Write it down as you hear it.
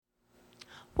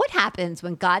happens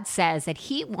when God says that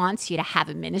he wants you to have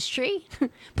a ministry,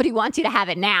 but he wants you to have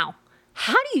it now?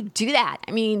 How do you do that?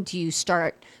 I mean, do you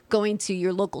start going to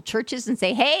your local churches and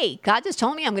say, hey, God just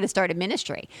told me I'm going to start a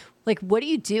ministry? Like, what do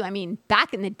you do? I mean,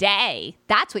 back in the day,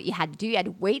 that's what you had to do. You had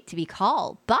to wait to be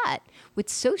called. But with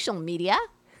social media,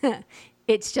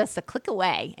 it's just a click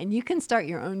away and you can start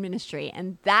your own ministry.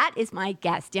 And that is my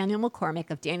guest, Daniel McCormick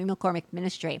of Daniel McCormick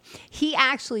Ministry. He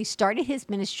actually started his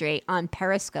ministry on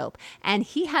Periscope and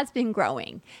he has been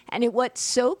growing. And what's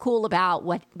so cool about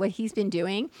what he's been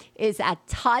doing is that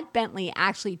Todd Bentley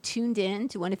actually tuned in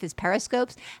to one of his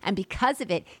Periscopes. And because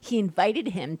of it, he invited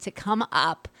him to come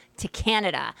up to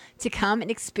Canada to come and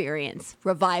experience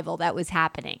revival that was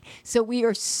happening. So we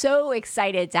are so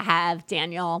excited to have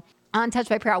Daniel on Touch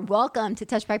by Prayer. Welcome to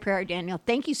Touch by Prayer, Daniel.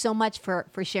 Thank you so much for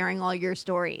sharing all your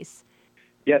stories.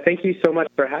 Yeah, thank you so much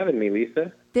for having me,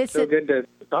 Lisa. It's so good to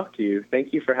talk to you.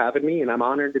 Thank you for having me, and I'm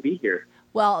honored to be here.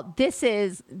 Well, this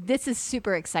is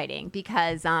super exciting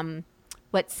because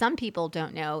what some people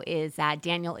don't know is that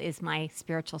Daniel is my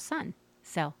spiritual son.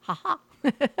 So, haha.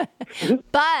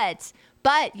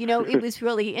 But, you know, it was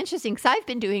really interesting because I've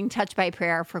been doing Touch by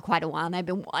Prayer for quite a while, and I've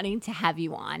been wanting to have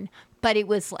you on. But it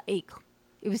was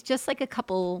just like a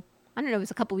couple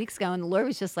weeks ago, and the Lord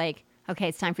was just like, okay,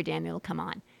 it's time for Daniel to come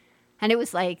on. And it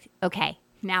was like, okay,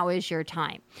 now is your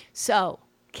time. So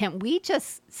can we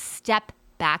just step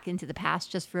back into the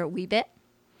past just for a wee bit?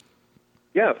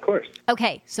 Yeah, of course.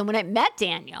 Okay, so when I met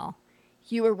Daniel,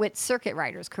 you were with Circuit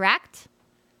Riders, correct?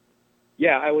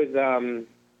 Yeah, I was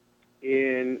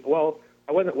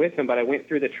I wasn't with him, but I went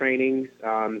through the trainings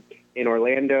in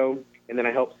Orlando, and then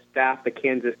I helped staff the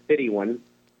Kansas City one.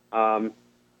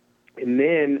 And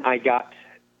then I got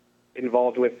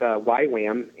involved with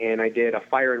YWAM, and I did a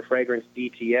Fire and Fragrance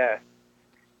DTS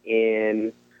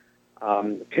in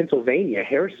Pennsylvania,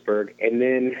 Harrisburg. And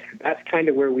then that's kind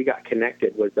of where we got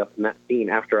connected, was up in that scene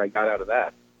after I got out of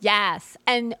that. Yes.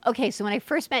 And, okay, so when I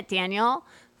first met Daniel,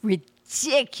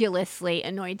 ridiculously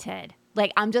anointed.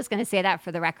 Like, I'm just going to say that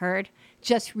for the record.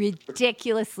 Just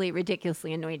ridiculously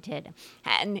anointed.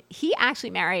 And he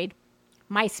actually married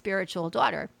my spiritual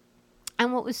daughter.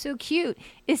 And what was so cute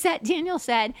is that Daniel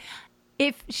said,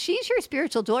 if she's your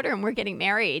spiritual daughter and we're getting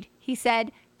married, he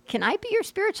said, can I be your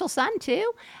spiritual son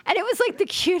too? And it was like the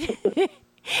cutest,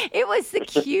 it was the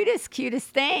cutest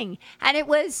thing. And it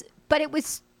was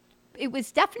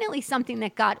definitely something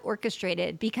that God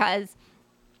orchestrated, because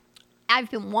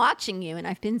I've been watching you and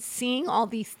I've been seeing all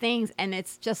these things, and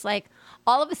it's just like,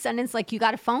 all of a sudden it's like you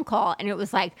got a phone call and it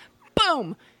was like,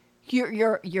 boom,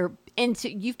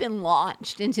 you've been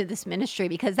launched into this ministry,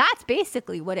 because that's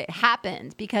basically what it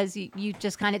happened, because you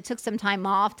just kind of took some time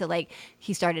off to, like,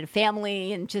 he started a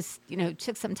family and just, you know,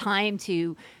 took some time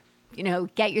to, you know,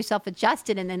 get yourself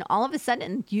adjusted. And then all of a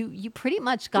sudden you pretty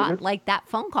much got like that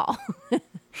phone call.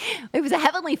 It was a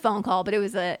heavenly phone call, but it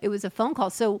was a phone call.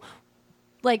 So,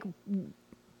 like,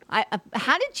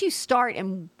 how did you start,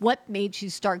 and what made you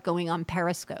start going on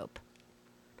Periscope?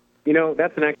 You know,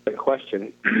 that's an excellent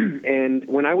question. And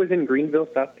when I was in Greenville,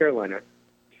 South Carolina,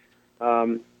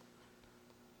 I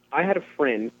had a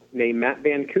friend named Matt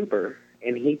Van Cooper,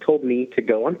 and he told me to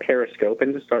go on Periscope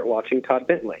and to start watching Todd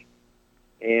Bentley.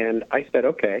 And I said,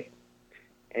 okay.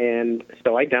 And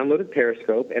so I downloaded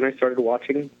Periscope, and I started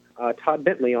watching Todd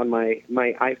Bentley on my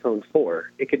iPhone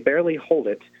 4. It could barely hold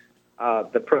it,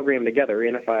 the program together,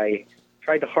 and if I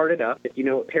tried to heart it up, if you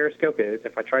know what Periscope is,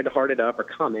 if I tried to heart it up or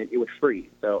comment, it would freeze.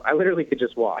 So I literally could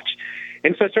just watch.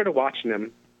 And so I started watching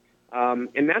them.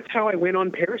 And that's how I went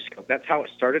on Periscope. That's how it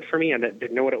started for me. I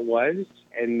didn't know what it was.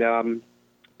 And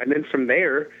then from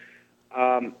there,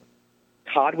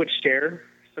 Todd would share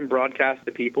some broadcasts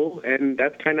to people, and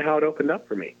that's kind of how it opened up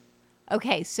for me.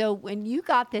 Okay, so when you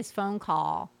got this phone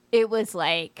call, it was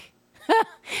like,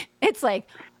 it's like,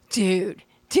 dude,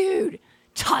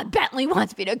 Todd Bentley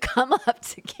wants me to come up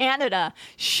to Canada.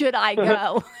 Should I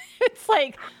go? It's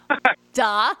like,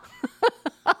 duh.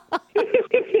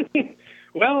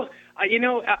 Well,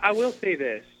 I will say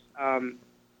this.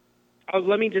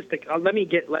 Let me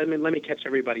catch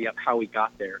everybody up how we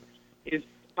got there.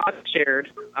 Todd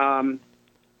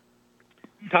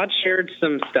shared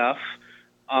some stuff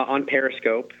on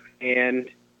Periscope, and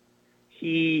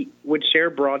he would share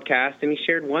broadcasts, and he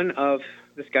shared one of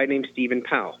this guy named Stephen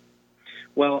Powell.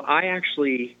 Well, I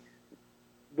actually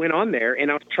went on there, and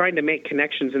I was trying to make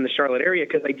connections in the Charlotte area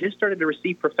because I just started to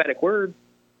receive prophetic word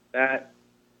that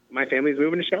my family's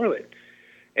moving to Charlotte.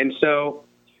 And so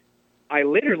I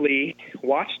literally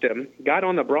watched him, got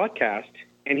on the broadcast,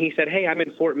 and he said, hey, I'm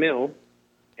in Fort Mill,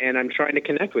 and I'm trying to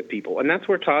connect with people. And that's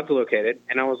where Todd's located.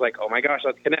 And I was like, oh, my gosh,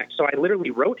 let's connect. So I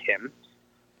literally wrote him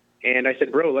And I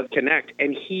said, bro, let's connect.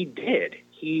 And he did.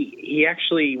 He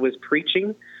actually was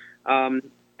preaching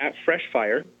at Fresh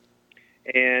Fire,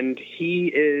 and he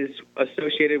is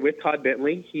associated with Todd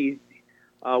Bentley. He's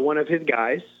one of his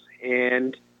guys.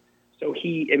 And so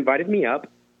he invited me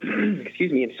up,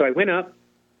 excuse me. And so I went up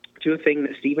to a thing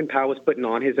that Stephen Powell was putting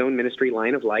on, his own ministry,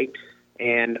 Line of Light.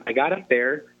 And I got up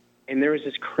there, and there was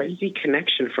this crazy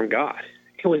connection from God.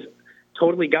 It was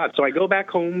totally God. So I go back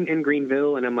home in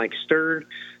Greenville, and I'm like stirred,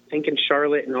 thinking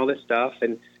Charlotte and all this stuff.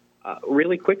 And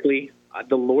really quickly,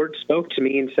 the Lord spoke to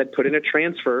me and said, put in a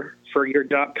transfer for your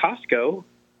job, Costco,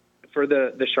 for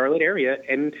the Charlotte area.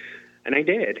 And I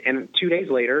did. And 2 days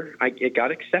later, it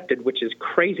got accepted, which is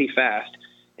crazy fast.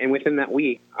 And within that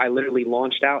week, I literally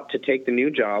launched out to take the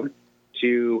new job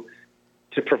to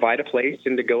provide a place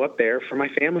and to go up there for my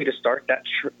family to start that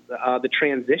the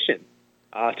transition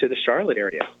to the Charlotte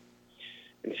area.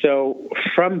 And so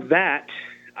from that,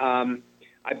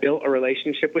 I built a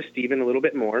relationship with Stephen a little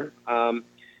bit more.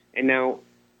 And now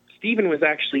Stephen was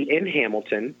actually in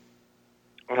Hamilton.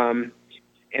 And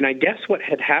I guess what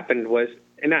had happened was,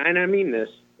 and I mean this,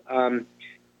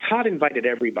 Todd invited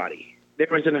everybody. There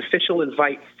was an official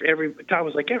invite for Todd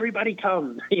was like, everybody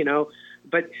come,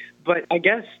 But I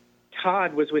guess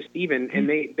Todd was with Stephen, and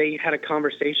they had a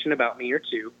conversation about me or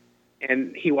two.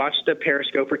 And he watched a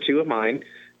Periscope or two of mine.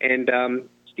 And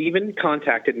Stephen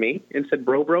contacted me and said,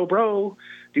 bro,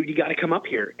 dude, you got to come up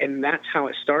here. And that's how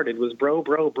it started, was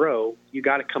bro, you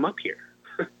got to come up here.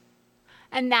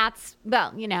 And that's,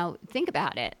 well, think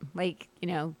about it. Like,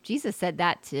 Jesus said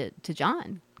that to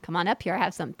John. Come on up here. I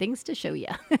have some things to show you.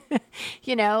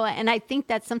 And I think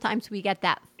that sometimes we get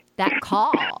that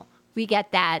call. We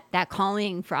get that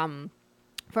calling from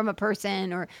a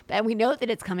person, and we know that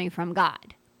it's coming from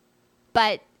God.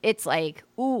 But it's like,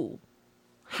 ooh,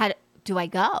 how do I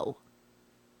go?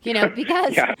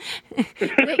 Because,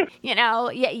 you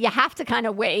have to kind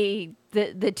of weigh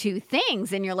the two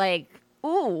things, and you're like,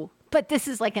 ooh, but this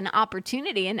is like an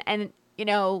opportunity. And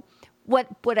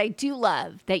what I do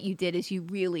love that you did is you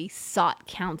really sought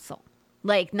counsel,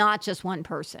 like not just one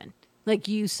person, like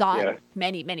you sought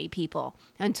many, many people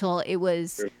until it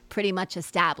was pretty much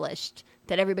established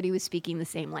that everybody was speaking the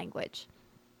same language.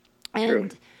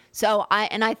 And so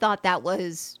I thought that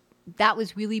was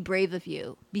really brave of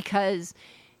you, because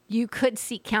you could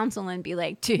seek counsel and be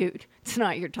like, dude, it's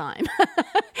not your time,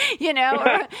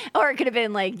 or it could have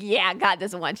been like, yeah, God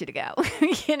doesn't want you to go,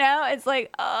 it's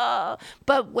like, oh,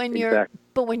 but when you're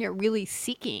really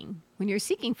seeking, when you're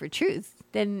seeking for truth,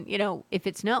 then, if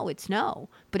it's no, it's no,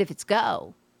 but if it's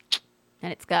go,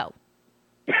 then it's go.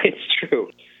 It's true.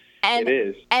 And, it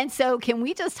is. And so can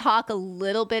we just talk a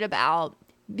little bit about,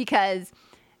 because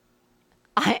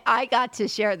I got to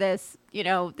share this,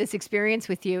 this experience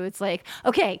with you. It's like,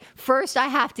 okay, first I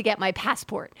have to get my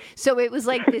passport. So it was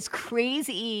like this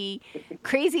crazy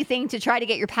thing to try to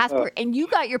get your passport. And you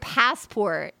got your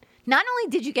passport. Not only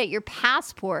did you get your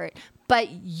passport, but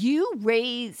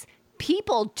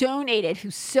people donated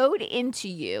who sewed into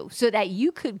you so that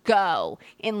you could go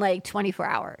in like 24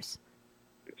 hours.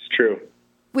 It's true.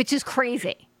 Which is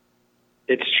crazy.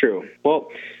 It's true. Well,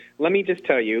 let me just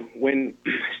tell you, when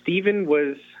Stephen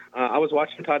was, I was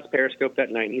watching Todd's Periscope that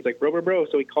night, and he's like, bro.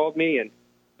 So he called me, and,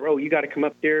 bro, you got to come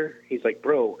up there. He's like,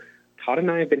 bro, Todd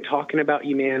and I have been talking about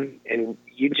you, man, and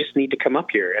you just need to come up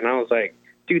here. And I was like,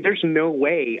 dude, there's no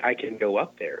way I can go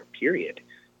up there, period.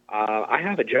 I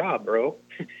have a job, bro.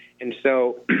 And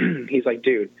so he's like,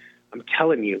 dude, I'm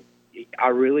telling you, I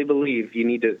really believe you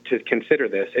need to consider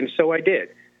this. And so I did.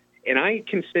 And I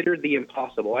considered the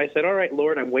impossible. I said, all right,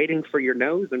 Lord, I'm waiting for your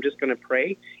no's. I'm just going to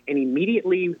pray. And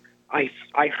immediately I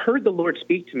heard the Lord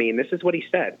speak to me, and this is what he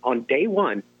said. On day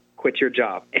one, quit your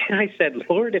job. And I said,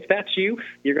 Lord, if that's you,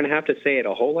 you're going to have to say it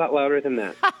a whole lot louder than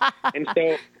that. And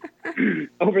so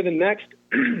over the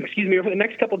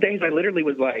next couple of days, I literally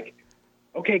was like,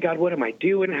 okay, God, what am I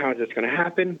doing? How is this going to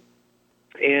happen?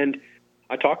 And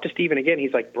I talked to Stephen again.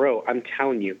 He's like, bro, I'm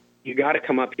telling you, you got to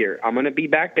come up here. I'm going to be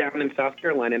back down in South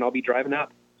Carolina, and I'll be driving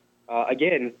up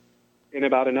again in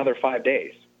about another 5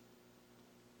 days.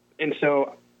 And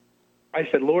so I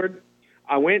said, Lord,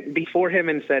 I went before him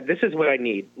and said, this is what I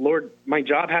need. Lord, my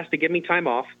job has to give me time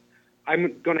off.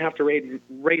 I'm going to have to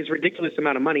raise a ridiculous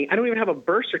amount of money. I don't even have a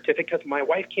birth certificate because my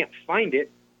wife can't find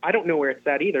it. I don't know where it's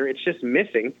at either. It's just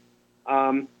missing.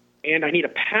 And I need a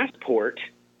passport.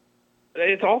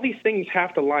 It's all these things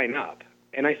have to line up.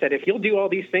 And I said, if you'll do all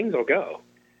these things, I'll go.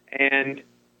 And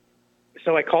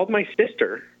so I called my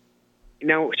sister.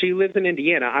 Now, she lives in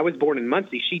Indiana. I was born in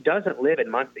Muncie. She doesn't live in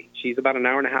Muncie. She's about an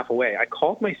hour and a half away. I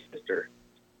called my sister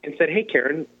and said, hey,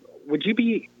 Karen, would you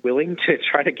be willing to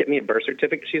try to get me a birth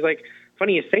certificate? She's like,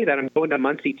 funny you say that. I'm going to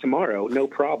Muncie tomorrow. No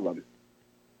problem.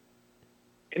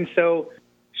 And so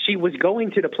she was going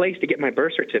to the place to get my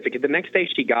birth certificate. The next day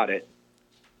she got it.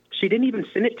 She didn't even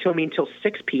send it to me until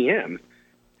 6 p.m.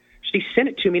 She sent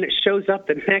it to me, and it shows up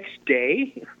the next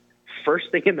day, first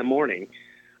thing in the morning.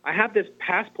 I have this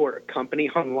passport company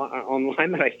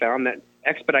online that I found that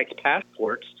expedites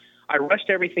passports. I rushed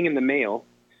everything in the mail.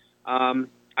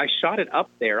 I shot it up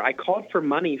there. I called for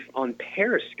money on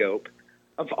Periscope,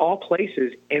 of all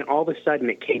places, and all of a sudden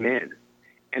it came in.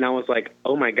 And I was like,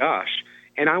 oh, my gosh.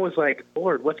 And I was like,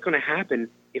 Lord, what's going to happen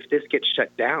if this gets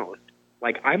shut down?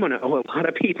 Like, I'm going to owe a lot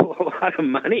of people a lot of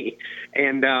money.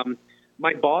 And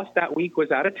my boss that week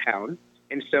was out of town.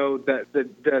 And so the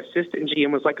assistant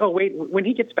GM was like, oh, wait, when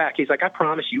he gets back, he's like, I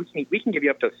promise you, we can give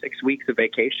you up to 6 weeks of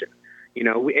vacation,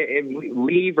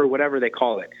 leave or whatever they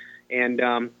call it. And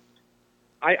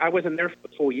I wasn't there for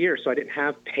the full year, so I didn't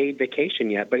have paid vacation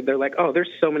yet. But they're like, oh,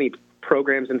 there's so many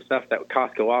programs and stuff that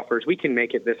Costco offers. We can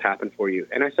make this happen for you.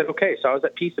 And I said, okay. So I was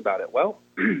at peace about it. Well,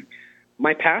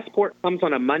 my passport comes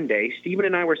on a Monday. Stephen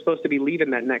and I were supposed to be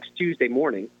leaving that next Tuesday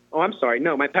morning. Oh, I'm sorry.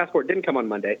 No, my passport didn't come on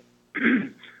Monday.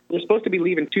 We're supposed to be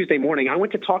leaving Tuesday morning. I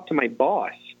went to talk to my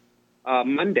boss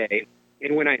Monday,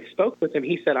 and when I spoke with him,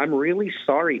 he said, I'm really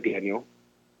sorry, Daniel.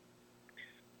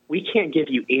 We can't give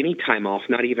you any time off,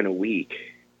 not even a week.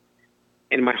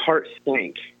 And my heart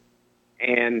sank.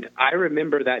 And I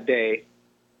remember that day.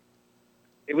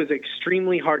 It was an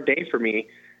extremely hard day for me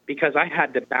because I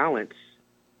had to balance.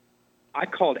 I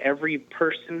called every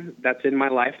person that's in my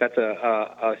life, that's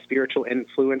a spiritual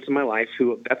influence in my life,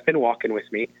 that's been walking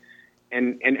with me.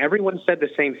 And everyone said the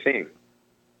same thing.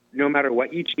 No matter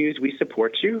what you choose, we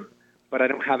support you, but I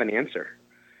don't have an answer.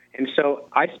 And so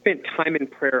I spent time in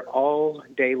prayer all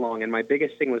day long. And my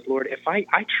biggest thing was, Lord, if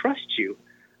I trust you,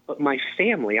 but my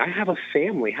family, I have a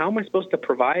family. How am I supposed to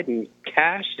provide and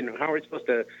cash? And how are we supposed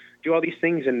to do all these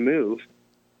things and move?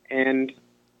 And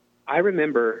I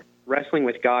remember wrestling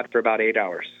with God for about 8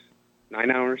 hours,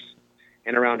 9 hours.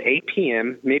 And around 8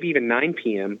 p.m., maybe even 9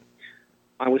 p.m.,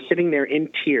 I was sitting there in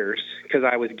tears because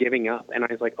I was giving up. And I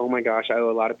was like, oh, my gosh, I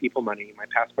owe a lot of people money. My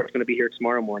passport's going to be here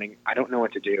tomorrow morning. I don't know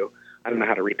what to do. I don't know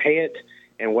how to repay it.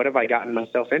 And what have I gotten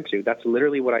myself into? That's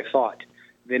literally what I thought.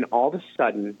 Then all of a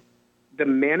sudden, the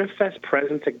manifest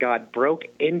presence of God broke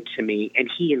into me, and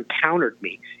he encountered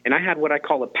me. And I had what I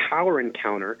call a power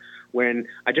encounter when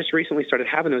I just recently started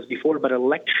having those before, but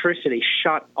electricity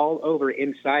shot all over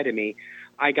inside of me.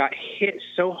 I got hit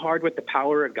so hard with the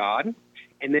power of God.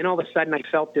 And then all of a sudden I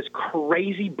felt this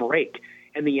crazy break,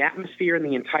 and the atmosphere in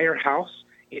the entire house,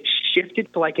 it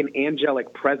shifted to like an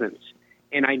angelic presence.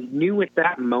 And I knew at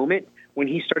that moment when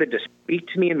he started to speak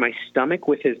to me in my stomach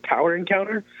with his power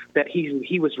encounter that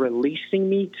he was releasing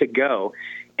me to go.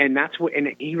 And that's what, and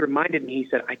he reminded me, he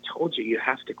said, I told you, you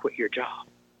have to quit your job.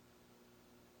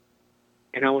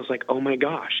 And I was like, oh my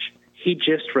gosh, he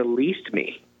just released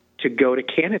me to go to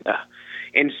Canada.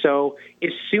 And so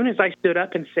as soon as I stood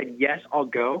up and said, yes, I'll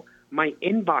go, my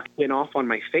inbox went off on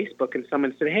my Facebook, and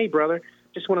someone said, hey, brother,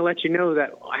 just want to let you know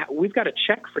that we've got a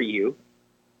check for you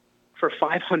for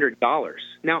 $500.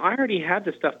 Now, I already had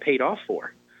the stuff paid off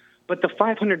for, but the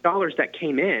 $500 that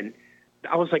came in,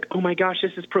 I was like, oh, my gosh,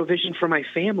 this is provision for my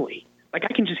family. Like,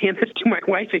 I can just hand this to my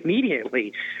wife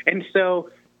immediately. And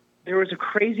so there was a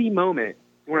crazy moment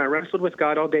where I wrestled with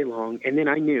God all day long, and then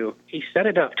I knew he set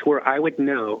it up to where I would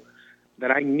know that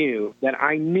I knew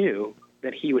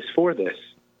that he was for this.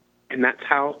 And that's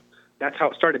how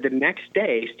it started. The next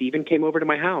day, Stephen came over to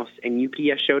my house, and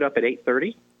UPS showed up at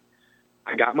 8:30.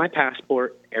 I got my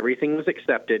passport. Everything was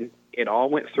accepted. It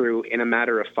all went through in a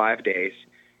matter of 5 days,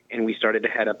 and we started to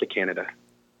head up to Canada.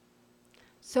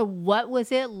 So what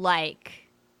was it like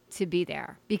to be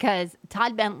there? Because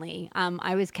Todd Bentley,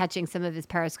 I was catching some of his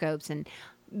periscopes, and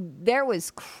there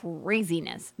was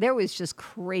craziness. There was just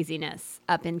craziness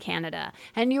up in Canada.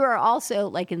 And you were also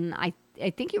like I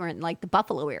think you were in like the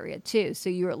Buffalo area too. So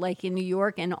you were like in New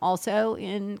York and also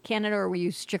in Canada, or were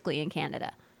you strictly in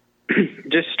Canada?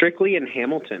 Just strictly in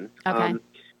Hamilton. Okay.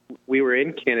 We were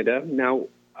in Canada. Now,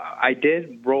 I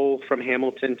did roll from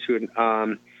Hamilton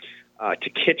to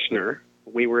Kitchener.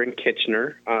 We were in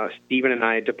Kitchener. Stephen and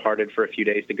I departed for a few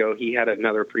days to go. He had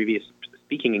another previous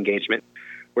speaking engagement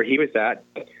where he was at.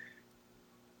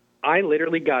 I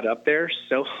literally got up there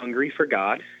so hungry for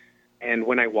God, and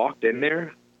when I walked in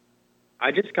there,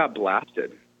 I just got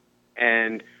blasted.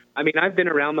 And, I mean, I've been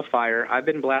around the fire. I've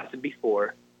been blasted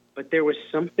before, but there was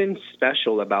something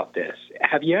special about this.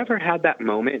 Have you ever had that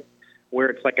moment where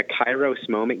it's like a Kairos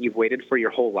moment you've waited for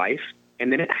your whole life,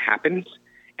 and then it happens,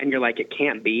 and you're like, it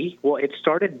can't be? Well, it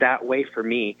started that way for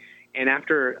me, And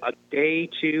after a day,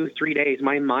 2, 3 days,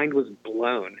 my mind was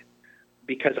blown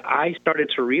because I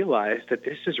started to realize that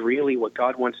this is really what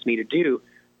God wants me to do.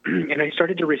 And I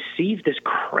started to receive this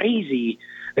crazy,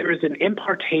 there was an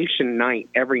impartation night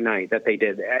every night that they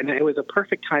did. And it was a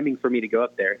perfect timing for me to go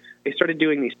up there. They started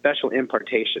doing these special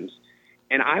impartations,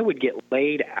 and I would get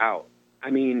laid out.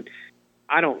 I mean,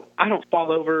 I don't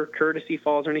fall over courtesy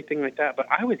falls or anything like that, but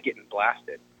I was getting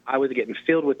blasted. I was getting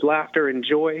filled with laughter and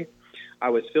joy. I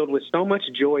was filled with so much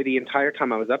joy the entire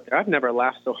time I was up there. I've never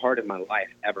laughed so hard in my life,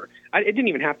 ever. It didn't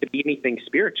even have to be anything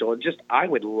spiritual. It just, I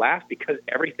would laugh because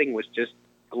everything was just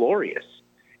glorious.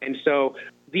 And so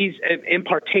these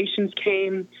impartations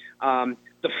came,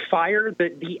 the fire,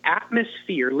 the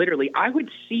atmosphere, literally, I would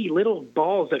see little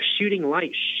balls of shooting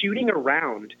light shooting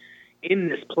around in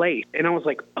this place. And I was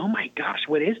like, oh my gosh,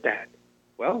 what is that?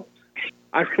 Well,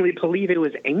 I really believe it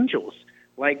was angels,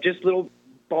 like just little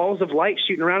balls of light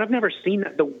shooting around. I've never seen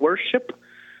that. The worship,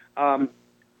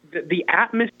 the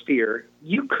atmosphere,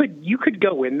 you could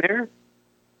go in there.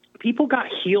 People got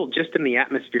healed just in the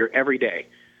atmosphere every day.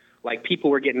 Like people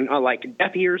were getting, like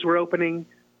deaf ears were opening.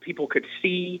 People could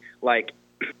see, like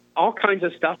all kinds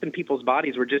of stuff in people's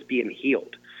bodies were just being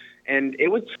healed. And it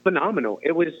was phenomenal.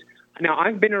 It was, now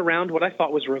I've been around what I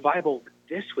thought was revival.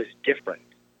 This was different.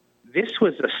 This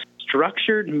was a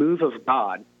structured move of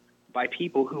God by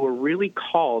people who were really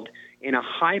called in a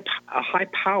high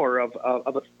power of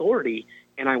authority,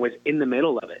 and I was in the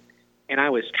middle of it. And I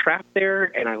was trapped there,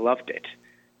 and I loved it.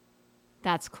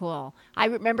 That's cool. I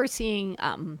remember seeing,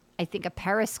 I think, a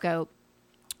Periscope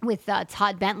with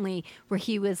Todd Bentley where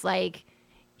he was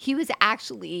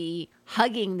actually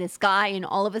hugging this guy, and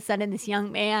all of a sudden this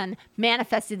young man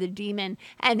manifested the demon.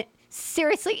 And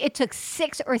seriously, it took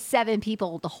 6 or 7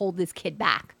 people to hold this kid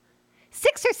back.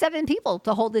 6 or 7 people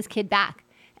to hold this kid back.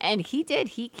 And he did.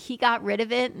 He got rid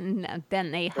of it, and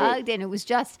then they hugged, and it was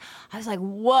just, I was like,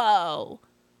 whoa.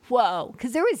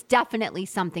 Because there was definitely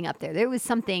something up there. There was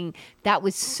something that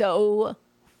was so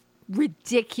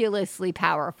ridiculously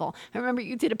powerful. I remember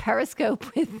you did a Periscope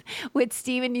with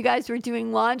Steve, and you guys were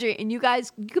doing laundry, and you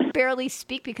could barely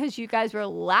speak because you guys were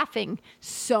laughing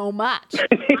so much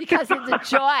because of the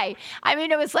joy. I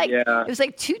mean, it was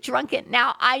like two drunken.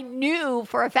 Now, I knew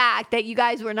for a fact that you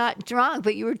guys were not drunk,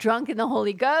 but you were drunk in the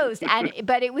Holy Ghost,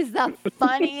 but it was the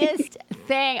funniest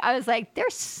thing. I was like, they're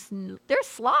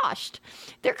sloshed.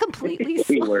 They're completely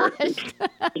sloshed.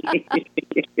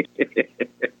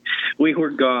 We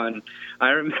were gone. I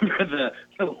remember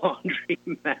the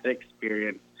laundromat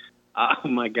experience. Oh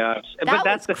my gosh! But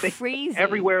that's the crazy. Thing.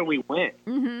 Everywhere we went,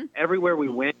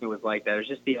 it was like that. It was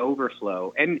just the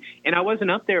overflow. And I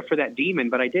wasn't up there for that demon,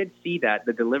 but I did see that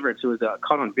the deliverance. It was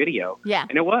caught on video. Yeah,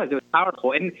 and it was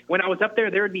powerful. And when I was up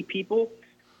there would be people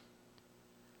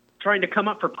trying to come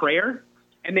up for prayer,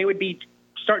 and they would be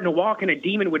starting to walk, and a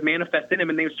demon would manifest in them,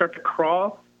 and they would start to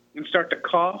crawl and start to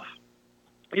cough.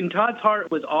 And Todd's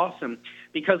heart was awesome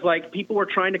because, like, people were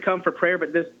trying to come for prayer,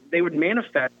 but they would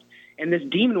manifest, and this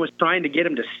demon was trying to get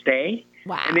him to stay.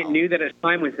 Wow. And it knew that his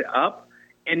time was up.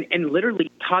 And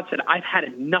literally, Todd said, I've had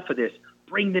enough of this.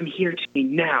 Bring them here to me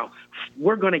now.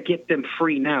 We're going to get them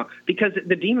free now. Because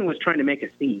the demon was trying to make a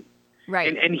scene.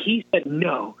 Right. And he said,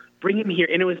 no, bring him here.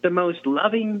 And it was the most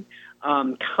loving,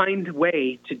 kind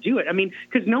way to do it. I mean,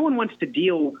 because no one wants to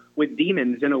deal with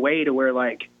demons in a way to where,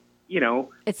 like, you know,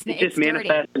 it just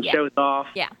manifests and shows off.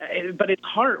 Yeah. But his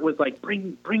heart was like,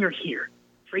 bring her here.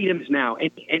 Freedom's now.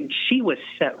 And she was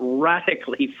set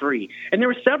radically free. And there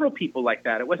were several people like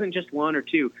that. It wasn't just one or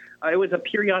two. It was a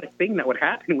periodic thing that would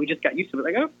happen. We just got used to it.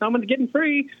 Like, oh, someone's getting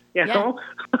free. You know?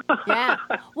 Yeah.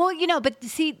 Well, you know, but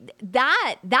see,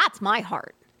 that's my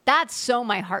heart. That's so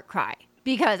my heart cry.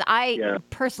 Because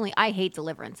personally, I hate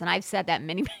deliverance. And I've said that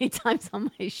many, many times on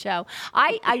my show.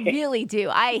 I really do.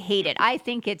 I hate it. I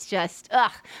think it's just,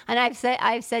 ugh. And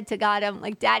I've said to God, I'm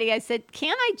like, Daddy, I said,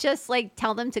 can't I just like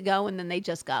tell them to go and then they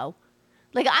just go?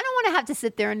 Like, I don't want to have to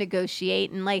sit there and negotiate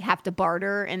and like have to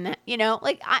barter and, you know,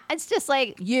 like it's just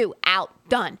like you out,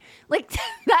 done. Like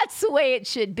that's the way it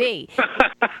should be.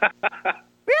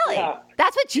 Really? Yeah,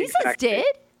 that's what Jesus did.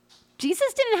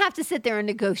 Jesus didn't have to sit there and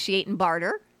negotiate and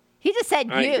barter. He just said,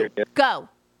 go.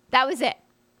 That was it.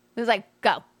 It was like,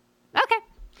 go. Okay.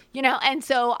 You know, and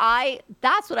so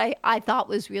that's what I thought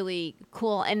was really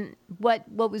cool. And what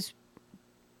was,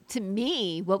 to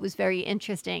me, what was very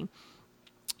interesting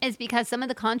is because some of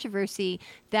the controversy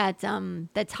that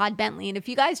Todd Bentley, and if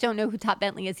you guys don't know who Todd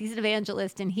Bentley is, he's an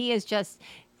evangelist, and he is just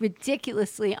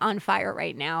ridiculously on fire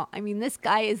right now. I mean, this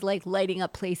guy is like lighting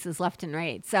up places left and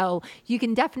right. So you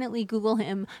can definitely Google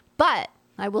him. But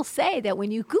I will say that when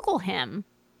you Google him,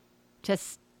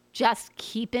 just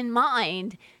keep in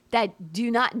mind that do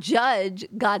not judge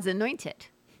God's anointed.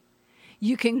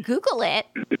 You can Google it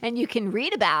and you can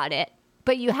read about it,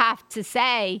 but you have to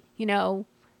say,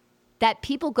 that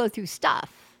people go through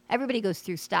stuff. Everybody goes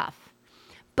through stuff.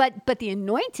 But the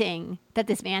anointing that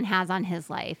this man has on his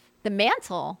life, the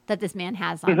mantle that this man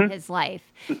has on his life,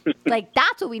 like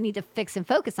that's what we need to fix and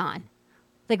focus on.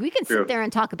 Like we can sit there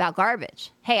and talk about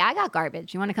garbage. Hey, I got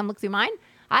garbage. You want to come look through mine?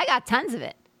 I got tons of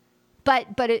it. But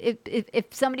if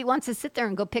somebody wants to sit there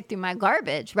and go pick through my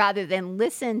garbage rather than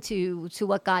listen to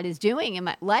what God is doing in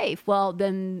my life, well,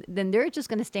 then they're just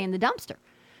going to stay in the dumpster.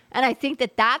 And I think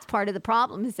that that's part of the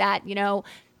problem is that,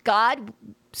 God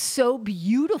so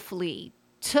beautifully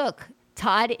took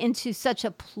Todd into such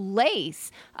a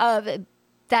place of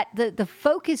that the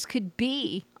focus could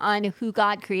be on who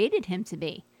God created him to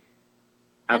be.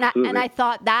 And I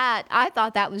thought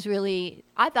it was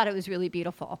really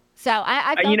beautiful. So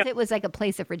I felt it was like a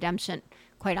place of redemption,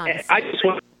 quite honestly.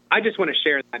 I just want to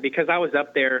share that because I was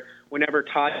up there whenever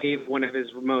Todd gave one of his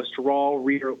most raw,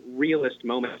 realist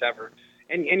moments ever.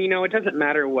 And it doesn't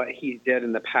matter what he did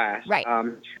in the past. Right.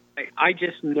 I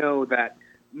just know that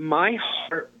my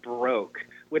heart broke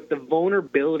with the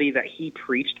vulnerability that he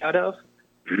preached out of,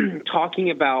 talking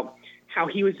about how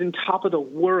he was on top of the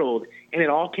world and it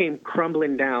all came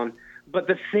crumbling down. But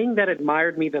the thing that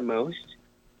admired me the most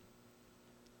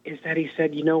is that he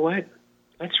said, you know what?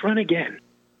 Let's run again.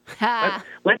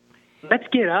 Let's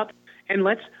get up and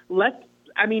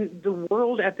the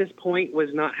world at this point was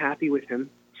not happy with him.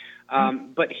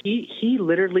 But he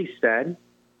literally said,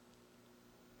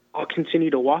 I'll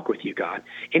continue to walk with you, God.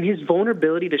 And his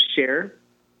vulnerability to share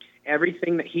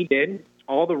everything that he did,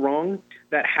 all the wrong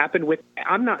that happened with,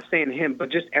 I'm not saying him,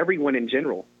 but just everyone in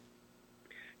general.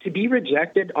 To be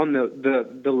rejected on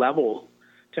the level,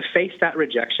 to face that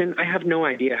rejection, I have no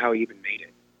idea how he even made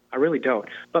it. I really don't.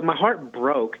 But my heart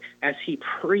broke as he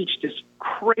preached this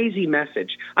crazy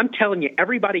message. I'm telling you,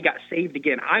 everybody got saved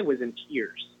again. I was in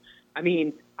tears. I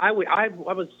mean, I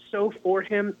was so for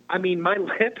him. I mean, my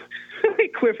lip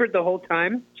quivered the whole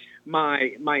time.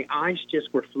 My eyes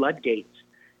just were floodgates.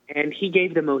 And he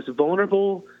gave the most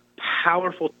vulnerable,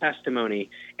 powerful testimony.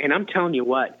 And I'm telling you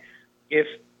what, if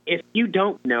you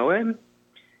don't know him,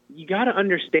 you got to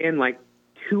understand, like,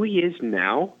 who he is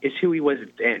now is who he was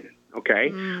then,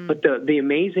 okay? But the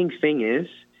amazing thing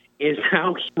is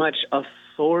how much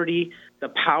authority, the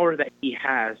power that he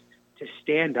has to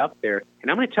stand up there. And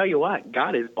I'm going to tell you what,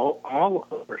 God is all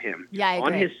over him. Yeah, I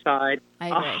agree. On his side,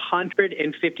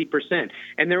 150%.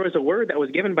 And there was a word that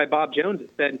was given by Bob Jones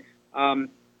that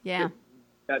said,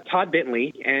 Todd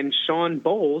Bentley and Sean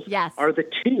Bowles are the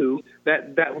two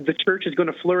that the church is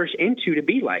going to flourish into to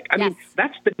be like. I mean,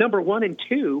 that's the number 1 and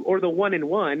 2, or the 1 and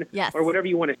 1, or whatever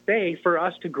you want to say, for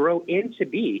us to grow into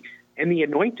be, and the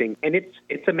anointing. And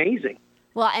it's amazing.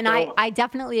 Well, and so, I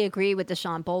definitely agree with the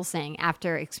Sean Bowles thing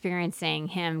after experiencing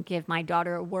him give my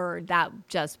daughter a word that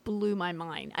just blew my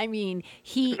mind. I mean,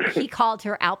 he called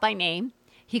her out by name.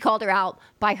 He called her out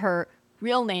by her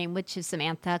real name, which is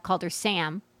Samantha, called her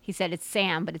Sam. He said it's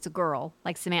Sam, but it's a girl,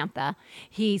 like Samantha.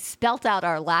 He spelt out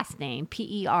our last name,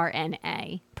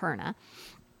 Perna, Perna.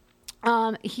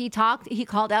 He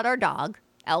called out our dog,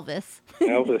 Elvis.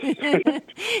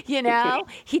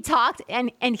 He talked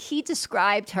and he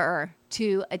described her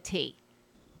to a T.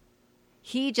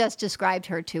 He just described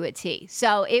her to a T.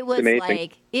 So it was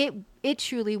like, it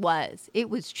truly was. It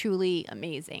was truly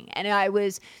amazing. And I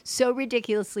was so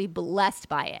ridiculously blessed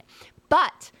by it.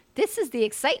 But this is the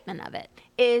excitement of it,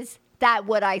 is that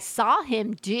what I saw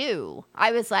him do,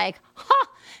 I was like,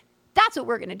 that's what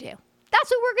we're going to do. That's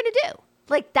what we're going to do.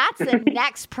 Like, that's the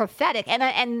next prophetic.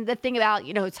 And the thing about,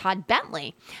 Todd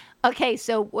Bentley. Okay,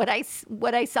 so what I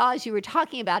saw as you were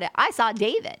talking about it, I saw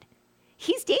David.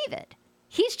 He's David.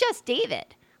 He's just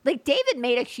David. Like, David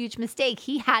made a huge mistake.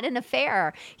 He had an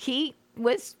affair. He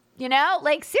was,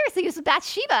 seriously, he was with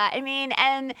Bathsheba. I mean,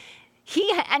 and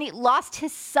he lost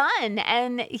his son,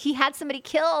 and he had somebody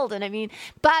killed. And I mean,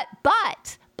 but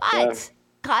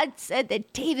God said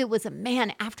that David was a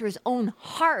man after his own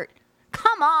heart.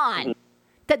 Come on.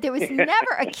 That there was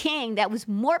never a king that was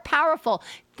more powerful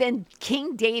than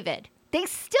King David. They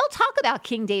still talk about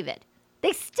King David.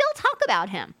 They still talk about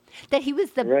him. That he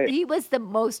was the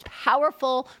most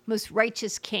powerful, most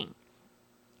righteous king.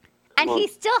 And he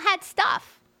still had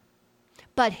stuff.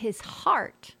 But his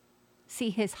heart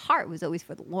was always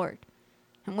for the Lord.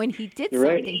 And when he did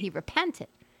something, he repented.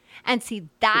 And see,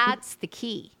 that's the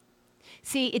key.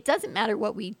 See, it doesn't matter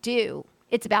what we do.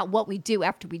 It's about what we do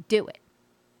after we do it.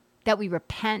 That we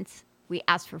repent, we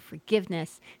ask for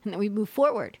forgiveness, and then we move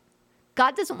forward.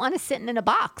 God doesn't want us sitting in a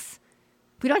box.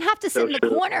 We don't have to sit in the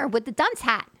corner with the dunce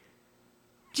hat.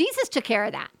 Jesus took care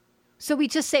of that. So we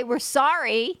just say we're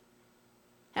sorry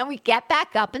and we get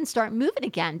back up and start moving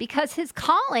again because his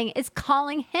calling is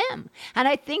calling him. And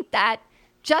I think that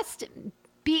just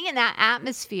being in that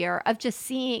atmosphere of just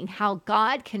seeing how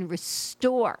God can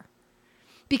restore.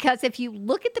 Because if you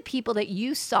look at the people that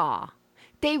you saw,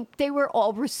 they were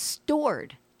all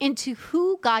restored into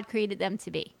who God created them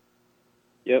to be.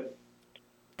 Yep.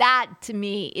 That to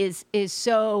me is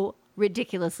so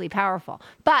ridiculously powerful.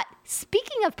 But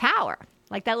speaking of power,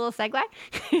 like that little segue,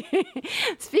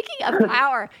 speaking of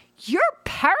power, your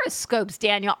periscopes,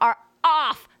 Daniel, are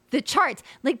off the charts.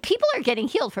 Like people are getting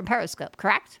healed from Periscope,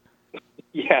 correct?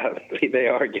 Yeah, they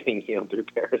are getting healed through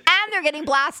Periscope. And they're getting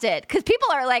blasted because people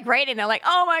are like writing. They're like,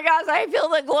 oh my gosh, I feel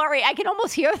the glory. I can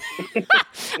almost hear,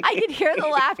 I can hear the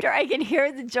laughter. I can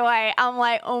hear the joy. I'm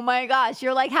like, oh my gosh,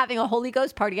 you're like having a Holy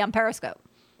Ghost party on Periscope.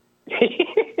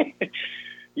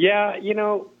 Yeah,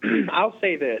 I'll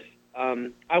say this.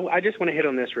 I just want to hit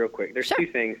on this real quick. There's two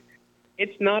things.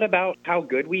 It's not about how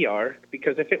good we are,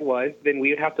 because if it was, then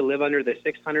we would have to live under the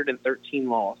 613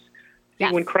 laws.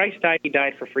 Yes. When Christ died, he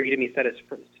died for freedom. He set us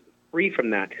free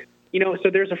from that. So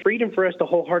there's a freedom for us to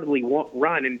wholeheartedly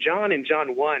run. And John in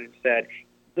John 1 said,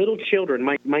 little children,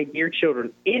 my dear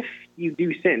children, if you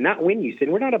do sin, not when you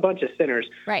sin. We're not a bunch of sinners.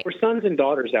 Right. We're sons and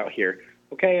daughters out here.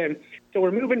 Okay? And so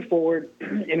we're moving forward,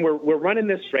 and we're running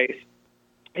this race.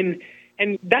 And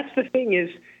that's the thing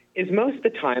is most of the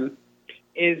time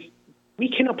is we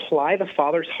can apply the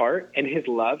Father's heart and his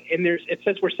love. And it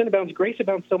says where sin abounds, grace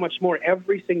abounds so much more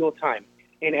every single time,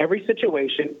 in every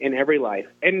situation, in every life.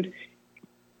 And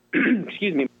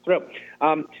excuse me, my throat.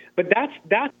 But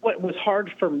that's what was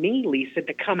hard for me, Lisa,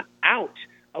 to come out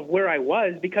of where I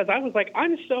was, because I was like,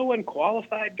 I'm so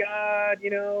unqualified, God,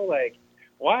 like,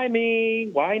 why me?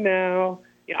 Why now?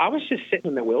 I was just sitting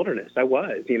in the wilderness. I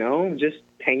was, just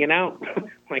hanging out,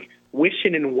 like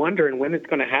wishing and wondering when it's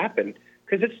going to happen.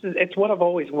 Because it's what I've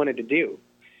always wanted to do.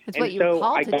 It's what you were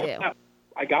called to do.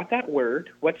 I got that word.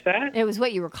 What's that? It was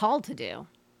what you were called to do.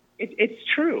 It's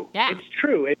true. Yeah. It's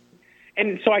true.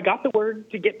 And so I got the word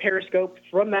to get Periscope.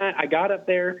 From that, I got up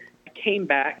there, I came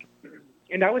back,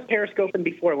 and I was Periscoping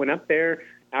before I went up there.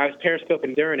 I was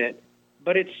Periscoping during it.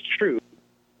 But it's true.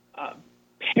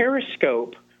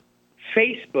 Periscope,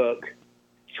 Facebook,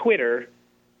 Twitter,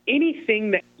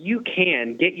 anything that you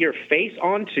can get your face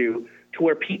onto to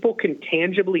where people can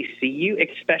tangibly see you,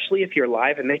 especially if you're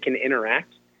live and they can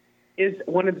interact, is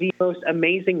one of the most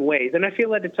amazing ways. And I feel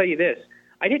led to tell you this.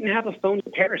 I didn't have a phone to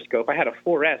Periscope. I had a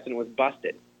 4S and it was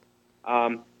busted.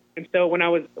 And so when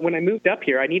I moved up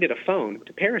here, I needed a phone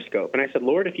to Periscope. And I said,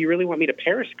 Lord, if you really want me to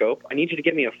Periscope, I need you to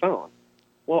give me a phone.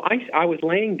 Well, I was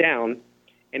laying down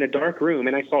in a dark room,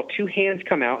 and I saw two hands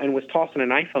come out and was tossing an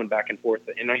iPhone back and forth.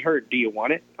 And I heard, do you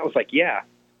want it? I was like, yeah.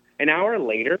 An hour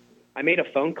later, I made a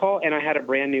phone call, and I had a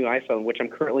brand new iPhone, which I'm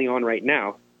currently on right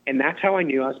now. And that's how I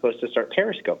knew I was supposed to start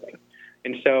Periscoping.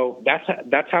 And so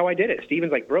that's how I did it.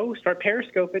 Steven's like, bro, start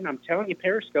Periscoping. I'm telling you,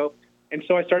 Periscope. And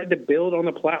so I started to build on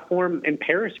the platform and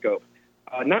Periscope,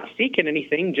 not seeking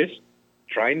anything, just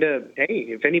trying to, hey,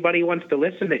 if anybody wants to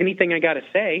listen to anything I got to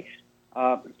say,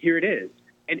 here it is.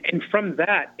 And from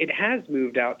that, it has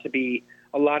moved out to be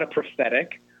a lot of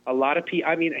prophetic, a lot of people.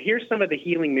 I mean, here's some of the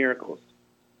healing miracles.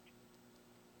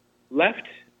 Left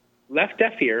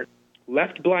deaf ear,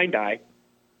 left blind eye.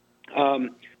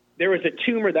 There was a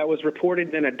tumor that was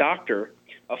reported in a doctor.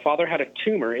 A father had a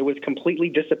tumor. It was completely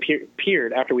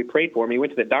disappeared after we prayed for him. He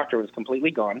went to the doctor. It was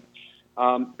completely gone.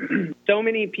 So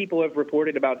many people have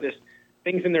reported about this,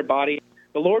 things in their body.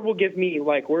 The Lord will give me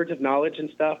like words of knowledge and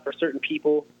stuff for certain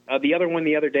people. The other one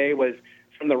the other day was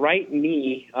from the right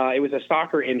knee. It was a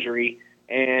soccer injury,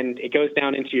 and it goes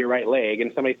down into your right leg.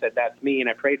 And somebody said, that's me. And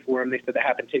I prayed for them. They said that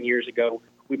happened 10 years ago.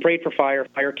 We prayed for fire.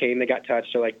 Fire came. They got touched.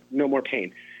 They're like, no more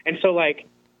pain. And so like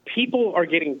people are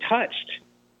getting touched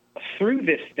through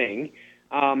this thing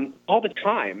all the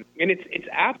time. And it's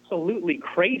absolutely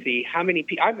crazy how many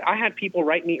people. I had people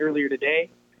write me earlier today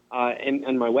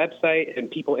on my website,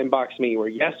 and people inboxed me or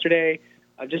yesterday.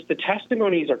 Just the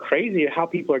testimonies are crazy of how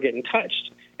people are getting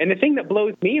touched. And the thing that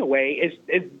blows me away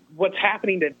is what's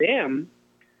happening to them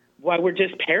while we're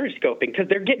just Periscoping, because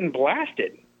they're getting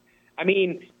blasted. I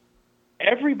mean,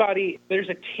 everybody, there's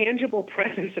a tangible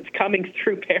presence that's coming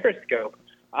through Periscope,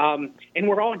 and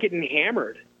we're all getting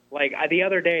hammered. Like the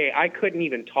other day, I couldn't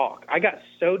even talk. I got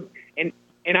so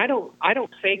and I don't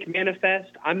fake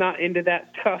manifest. I'm not into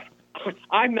that stuff.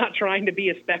 I'm not trying to be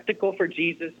a spectacle for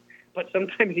Jesus, but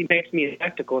sometimes he makes me a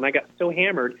spectacle. And I got so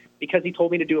hammered because he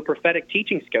told me to do a prophetic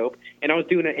teaching scope, and I was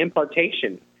doing an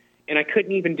impartation, and I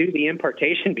couldn't even do the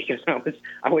impartation because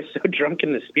I was so drunk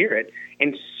in the spirit.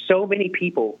 And so many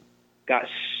people got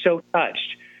so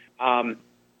touched.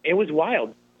 It was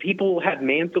wild. People had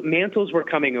mantles were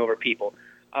coming over people.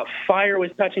 Fire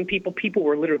was touching people. People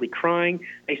were literally crying.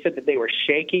 They said that they were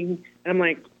shaking. And I'm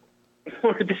like,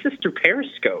 Lord, this is through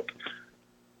Periscope.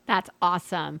 That's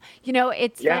awesome.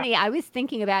 It's funny. I was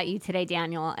thinking about you today,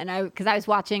 Daniel, and because I was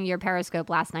watching your Periscope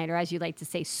last night, or as you like to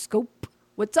say, Scope.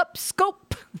 What's up,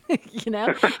 Scope?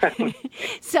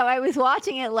 So I was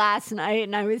watching it last night,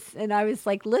 and I was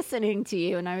like listening to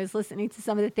you, and I was listening to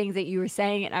some of the things that you were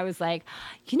saying, and I was like,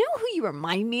 you know who you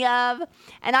remind me of?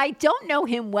 And I don't know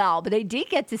him well, but I did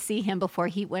get to see him before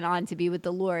he went on to be with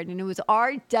the Lord, and it was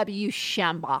R.W.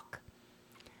 Shambach.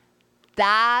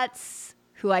 That's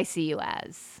who I see you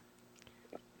as.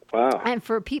 Wow. And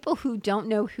for people who don't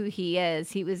know who he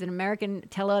was an American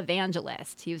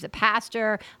televangelist. He was a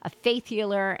pastor, a faith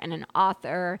healer, and an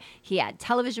author. He had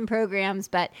television programs,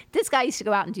 but this guy used to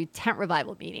go out and do tent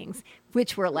revival meetings,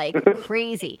 which were like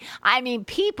crazy. I mean,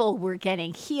 people were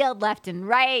getting healed left and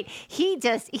right. He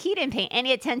didn't pay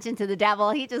any attention to the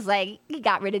devil. He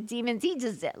got rid of demons. He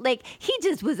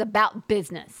just was about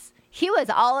business. He was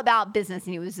all about business,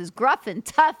 and he was just gruff and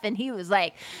tough, and he was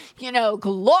like,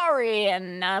 glory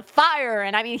and fire.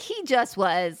 And I mean, he just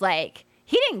was like,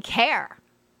 he didn't care.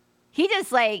 He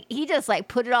just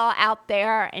put it all out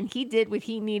there, and he did what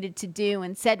he needed to do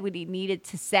and said what he needed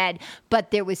to said.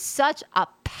 But there was such a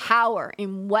power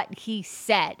in what he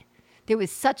said. There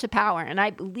was such a power, and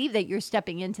I believe that you're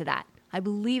stepping into that. I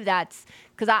believe that's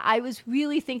because I was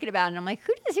really thinking about it, and I'm like,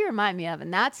 who does he remind me of?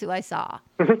 And that's who I saw.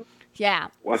 Yeah.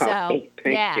 Wow. So,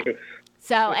 Thank you.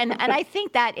 So, and I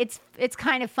think that it's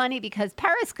kind of funny because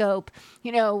Periscope,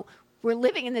 we're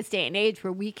living in this day and age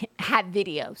where we can have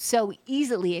video so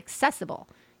easily accessible.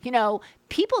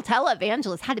 People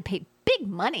televangelists had to pay big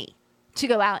money to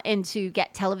go out and to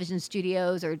get television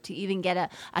studios or to even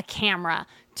get a camera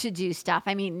to do stuff.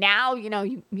 I mean, now,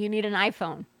 you need an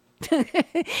iPhone.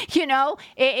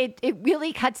 It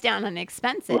really cuts down on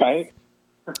expenses. Right.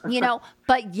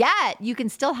 But yet you can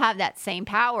still have that same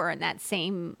power and that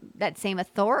same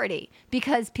authority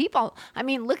because people, I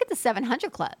mean, look at the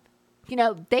 700 Club.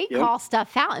 They call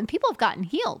stuff out and people have gotten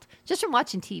healed just from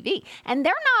watching TV. And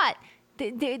they're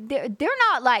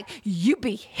not like, you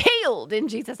be healed in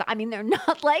Jesus. I mean, they're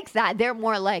not like that. They're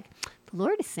more like, the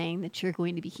Lord is saying that you're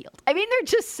going to be healed. I mean, they're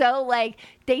just so like,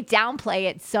 they downplay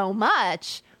it so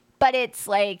much, but it's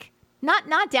like, not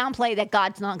downplay that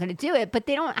God's not going to do it, but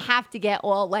they don't have to get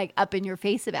all like up in your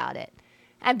face about it.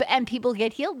 And people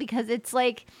get healed because it's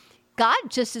like God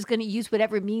just is going to use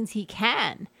whatever means he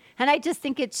can. And I just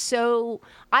think it's so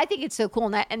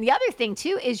cool. And the other thing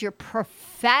too is you're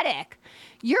prophetic.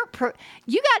 You got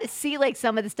to see like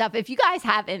some of the stuff. If you guys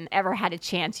haven't ever had a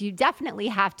chance, you definitely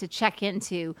have to check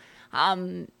into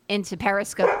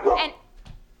Periscope.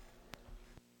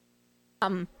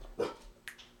 And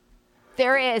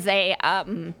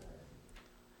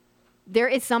there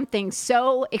is something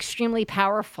so extremely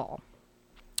powerful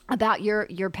about your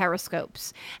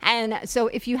Periscopes. And so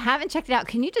if you haven't checked it out,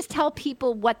 can you just tell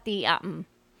people what the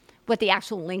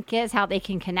actual link is, how they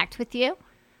can connect with you?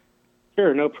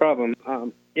 Sure, no problem.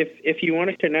 If you want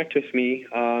to connect with me,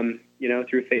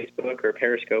 through Facebook or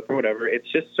Periscope or whatever,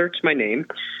 it's just search my name.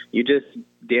 You just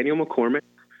Daniel McCormick.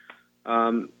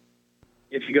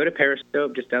 If you go to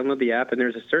Periscope, just download the app, and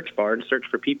there's a search bar and search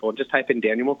for people. Just type in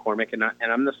Daniel McCormick, and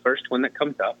I'm the first one that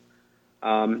comes up.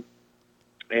 And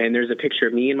there's a picture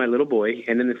of me and my little boy,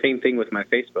 and then the same thing with my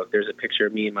Facebook. There's a picture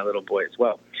of me and my little boy as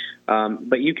well.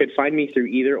 But you could find me through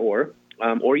either or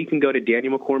you can go to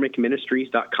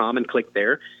DanielMcCormickMinistries.com and click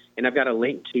there, and I've got a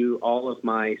link to all of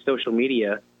my social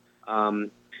media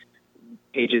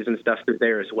pages and stuff through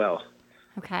there as well.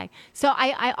 Okay. So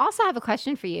I also have a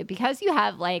question for you because you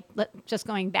have just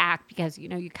going back because,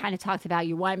 you kind of talked about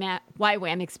your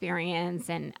YWAM experience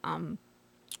and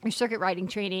your circuit riding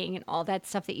training and all that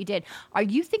stuff that you did. Are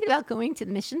you thinking about going to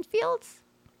the mission fields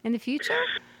in the future?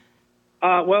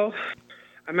 Well,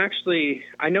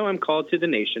 I know I'm called to the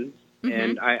nations, mm-hmm.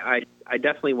 and I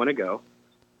definitely want to go.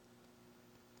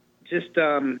 Just,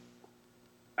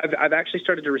 I've actually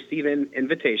started to receive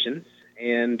invitations,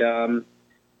 and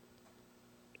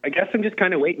I guess I'm just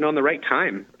kind of waiting on the right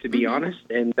time, to be mm-hmm. honest.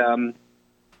 And,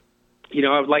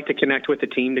 I would like to connect with the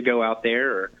team to go out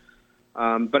there.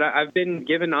 But I've been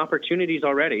given opportunities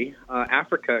already,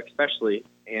 Africa especially.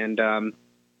 And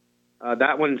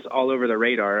that one's all over the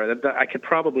radar. I could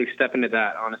probably step into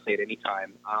that, honestly, at any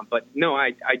time. But, no,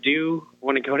 I do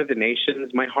want to go to the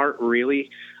nations. My heart really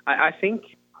 – I think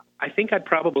I'd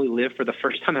probably live for the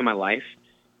first time in my life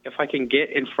if I can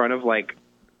get in front of,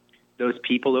 those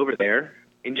people over there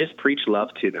and just preach love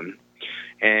to them.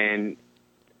 And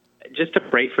just to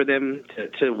pray for them,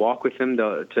 to walk with them,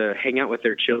 to hang out with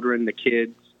their children, the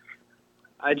kids.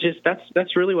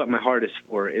 That's really what my heart is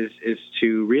for, is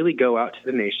to really go out to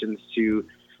the nations, to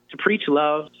preach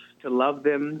love, to love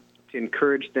them, to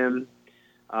encourage them,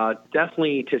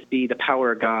 definitely to see the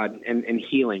power of God and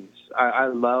healings. I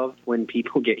love when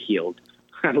people get healed.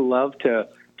 I love to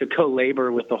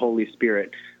co-labor with the Holy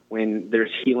Spirit when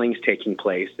there's healings taking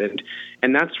place,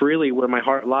 and that's really where my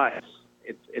heart lies.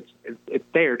 It's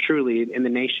there truly in the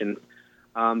nation.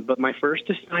 But my first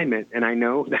assignment, and I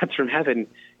know that's from heaven,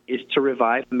 is to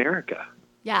revive America.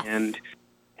 Yes.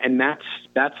 And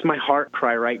that's my heart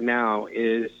cry right now,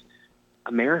 is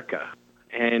America,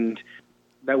 and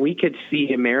that we could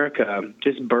see America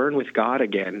just burn with God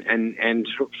again, and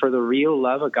for the real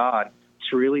love of God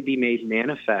to really be made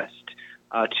manifest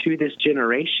to this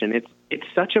generation. It's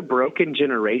such a broken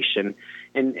generation,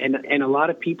 and a lot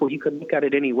of people, you could look at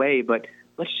it any way, but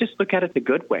let's just look at it the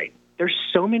good way. There's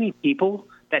so many people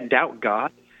that doubt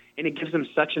God, and it gives them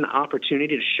such an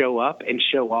opportunity to show up and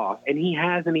show off, and He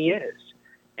has, and He is.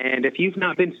 And if you've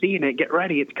not been seeing it, get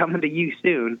ready. It's coming to you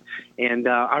soon. And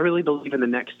I really believe in the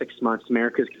next 6 months,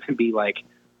 America's going to be like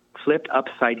flipped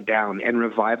upside down, and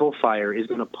revival fire is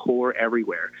going to pour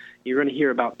everywhere. You're going to hear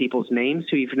about people's names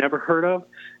who you've never heard of.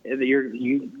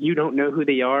 You don't know who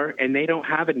they are, and they don't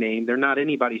have a name. They're not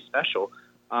anybody special.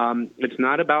 It's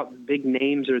not about big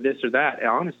names or this or that.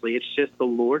 Honestly, it's just the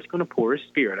Lord's going to pour His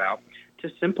Spirit out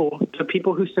to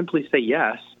people who simply say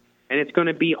yes, and it's going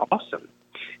to be awesome.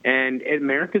 And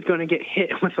America's going to get hit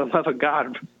with the love of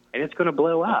God, and it's going to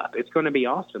blow up. It's going to be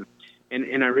awesome.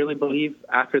 And I really believe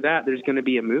after that, there's going to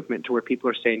be a movement to where people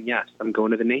are saying, yes, I'm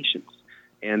going to the nations.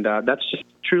 And that's just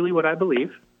truly what I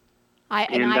believe. I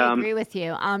agree with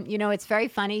you. It's very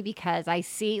funny because I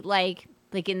see like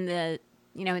in the,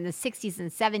 in the 60s and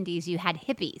 70s, you had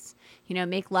hippies,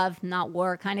 make love, not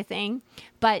war kind of thing.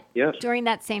 But yes, during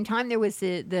that same time, there was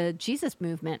the Jesus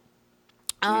movement.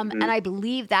 And I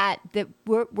believe that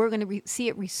we're going to see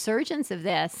a resurgence of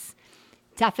this,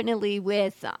 definitely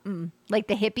with like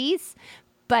the hippies,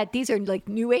 but these are like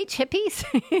new age hippies,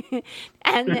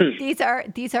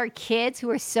 and these are kids who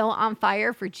are so on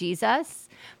fire for Jesus.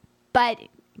 But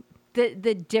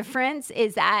the difference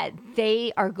is that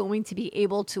they are going to be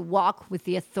able to walk with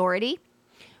the authority,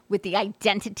 with the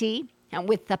identity, and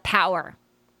with the power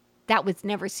that was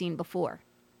never seen before.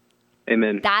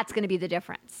 Amen. That's going to be the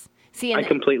difference. See, I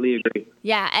completely agree.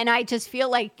 Yeah, and I just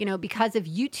feel like, because of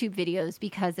YouTube videos,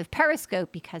 because of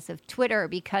Periscope, because of Twitter,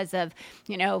 because of,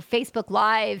 Facebook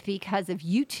Live, because of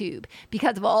YouTube,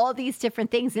 because of all these different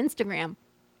things, Instagram,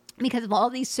 because of all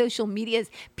these social medias,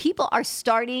 people are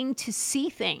starting to see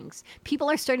things. People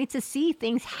are starting to see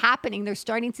things happening. They're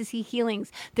starting to see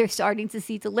healings. They're starting to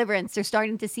see deliverance. They're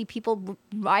starting to see people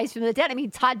rise from the dead. I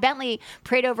mean, Todd Bentley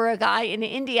prayed over a guy in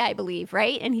India, I believe,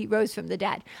 right? And he rose from the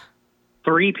dead.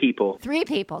 Three people,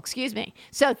 excuse me.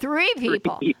 So three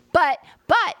people. But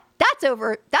that's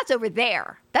over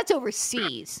there. That's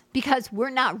overseas, because we're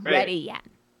not ready yet.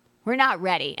 We're not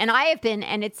ready. And I have been,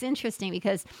 and it's interesting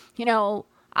because,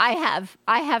 I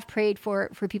have prayed for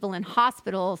people in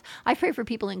hospitals. I prayed for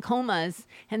people in comas,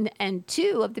 and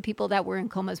two of the people that were in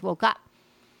comas woke up.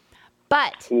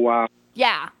 But wow.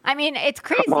 Yeah, I mean, it's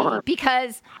crazy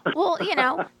because, well,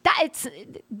 God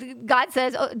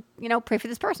says, pray for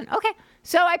this person. Okay,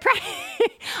 so I pray.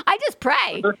 I just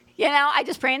pray. I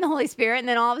just pray in the Holy Spirit, and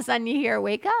then all of a sudden you hear,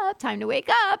 "Wake up! Time to wake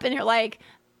up!" And you're like,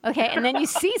 "Okay," and then you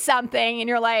see something, and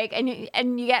you're like, and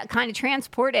you get kind of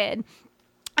transported,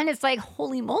 and it's like,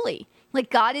 "Holy moly!" Like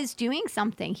God is doing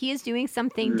something. He is doing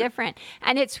something different.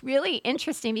 And it's really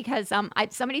interesting because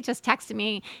somebody just texted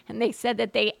me and they said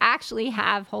that they actually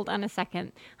have, hold on a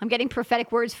second. I'm getting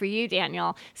prophetic words for you,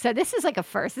 Daniel. So this is like a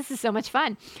first. This is so much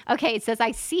fun. Okay, it says,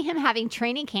 I see him having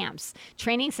training camps,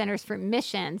 training centers for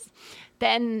missions.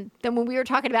 Then when we were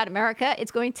talking about America,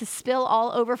 it's going to spill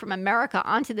all over from America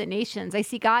onto the nations. I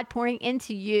see God pouring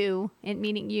into you,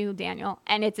 meaning you, Daniel,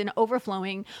 and it's an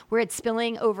overflowing where it's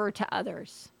spilling over to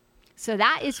others. So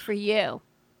that is for you.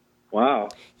 Wow.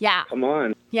 Yeah. Come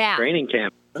on. Yeah. Training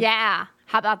camp. Yeah.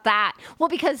 How about that? Well,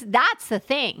 because that's the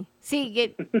thing.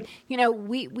 See,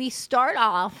 we start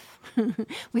off,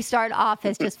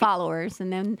 as just followers,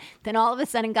 and then all of a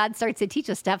sudden God starts to teach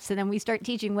us stuff. So then we start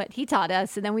teaching what He taught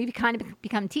us, and then we kind of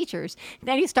become teachers.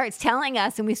 Then He starts telling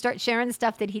us, and we start sharing the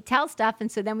stuff that He tells stuff, and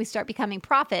so then we start becoming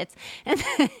prophets, and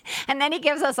then He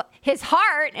gives us His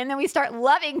heart, and then we start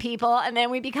loving people, and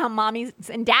then we become mommies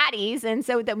and daddies, and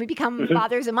so then we become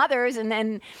fathers and mothers, and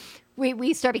then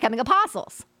we start becoming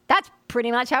apostles. That's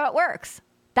pretty much how it works.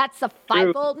 That's the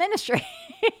fivefold ministry.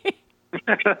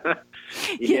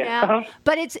 You know,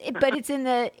 but it's in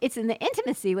the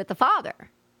intimacy with the Father.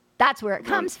 That's where it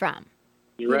comes from.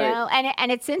 You're right. You know,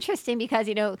 and it's interesting because,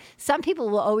 you know, some people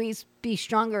will always be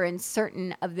stronger in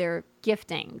certain of their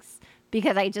giftings,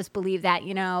 because I just believe that,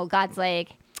 you know, God's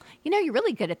like, you know, you're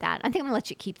really good at that. I think I'm going to let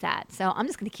you keep that. So I'm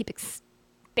just going to keep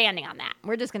expanding on that.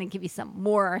 We're just going to give you some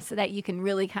more so that you can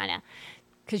really kind of,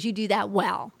 because you do that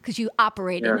well, because you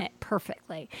operate in it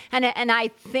perfectly. And I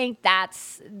think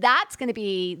that's going to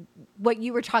be what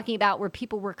you were talking about, where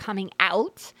people were coming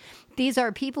out. These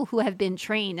are people who have been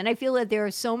trained. And I feel that there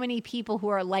are so many people who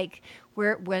are like,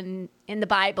 when in the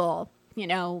Bible, you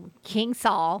know, King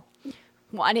Saul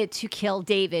wanted to kill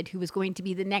David, who was going to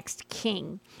be the next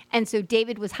king. And so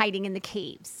David was hiding in the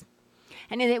caves.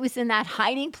 And it was in that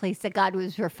hiding place that God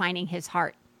was refining his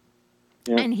heart.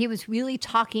 Yeah. And he was really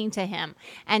talking to him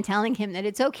and telling him that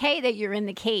it's okay that you're in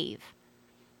the cave,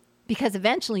 because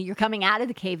eventually you're coming out of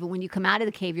the cave. And when you come out of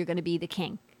the cave, you're going to be the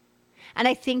king. And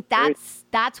I think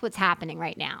that's what's happening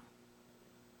right now.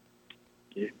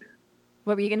 Yeah.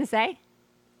 What were you going to say?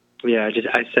 Yeah,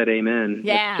 I said amen.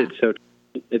 Yeah.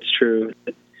 It's true.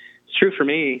 It's true for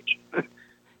me.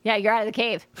 Yeah, you're out of the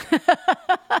cave.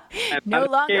 No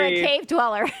longer a cave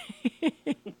dweller.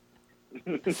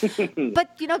 But,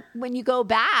 you know, when you go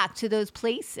back to those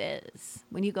places,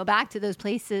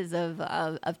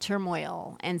 of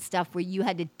turmoil and stuff where you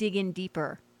had to dig in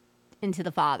deeper into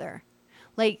the Father,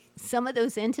 like some of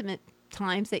those intimate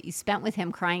times that you spent with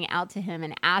him, crying out to him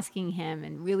and asking him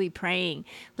and really praying,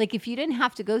 like if you didn't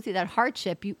have to go through that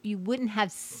hardship, you wouldn't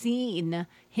have seen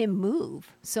him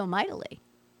move so mightily.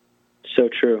 So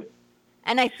true.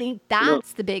 And I think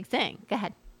that's the big thing. Go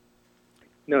ahead.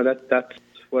 No, that's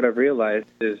what I've realized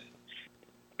is,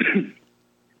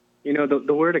 you know,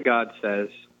 the Word of God says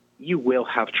you will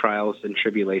have trials and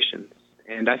tribulations.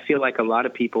 And I feel like a lot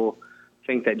of people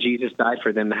think that Jesus died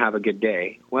for them to have a good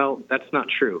day. Well, that's not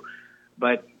true.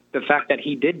 But the fact that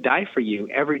he did die for you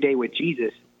every day with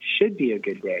Jesus should be a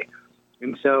good day.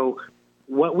 And so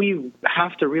what we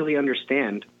have to really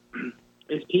understand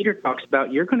is Peter talks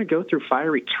about, you're going to go through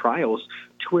fiery trials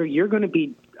to where you're going to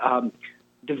be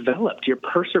developed. Your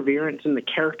perseverance and the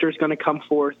character is going to come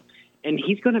forth, and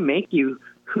he's going to make you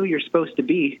who you're supposed to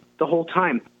be the whole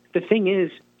time. The thing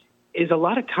is a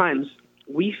lot of times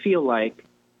we feel like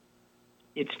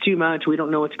it's too much, we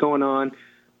don't know what's going on,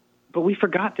 but we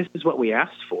forgot this is what we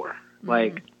asked for. Mm-hmm.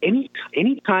 Like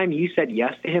any time you said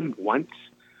yes to him once,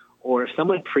 or if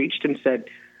someone preached and said,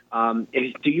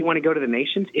 do you want to go to the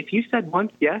nations? If you said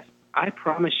once yes, I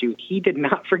promise you, he did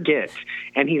not forget.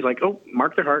 And he's like, oh,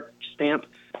 mark their heart, stamp,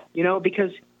 you know,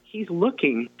 because he's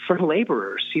looking for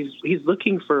laborers. He's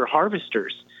looking for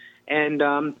harvesters. And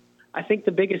I think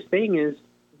the biggest thing is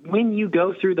when you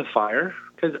go through the fire,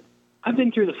 because I've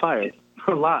been through the fire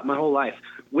a lot my whole life,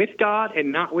 with God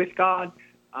and not with God,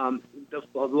 a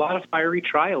lot of fiery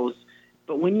trials.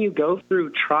 But when you go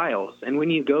through trials and when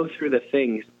you go through the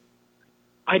things,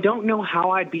 I don't know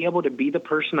how I'd be able to be the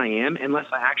person I am unless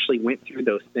I actually went through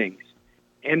those things.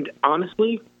 And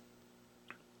honestly,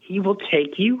 he will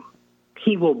take you,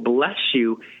 he will bless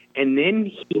you, and then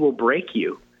he will break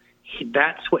you.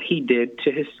 That's what he did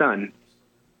to his son.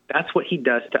 That's what he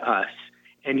does to us.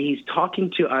 And he's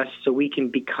talking to us so we can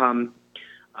become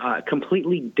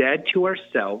completely dead to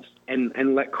ourselves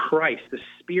and let Christ, the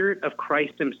Spirit of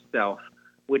Christ himself,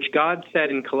 which God said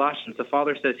in Colossians, the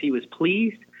Father says he was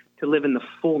pleased to live in the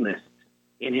fullness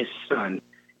in his Son.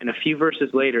 And a few verses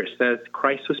later, it says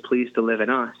Christ was pleased to live in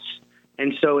us.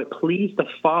 And so it pleased the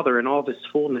Father in all of his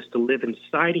fullness to live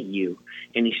inside of you.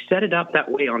 And he set it up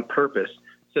that way on purpose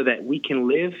so that we can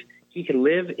live, he can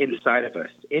live inside of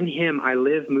us. In him I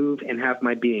live, move, and have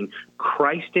my being.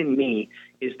 Christ in me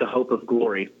is the hope of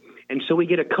glory. And so we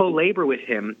get a co-labor with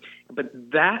him. But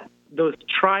those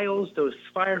trials, those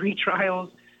fiery trials,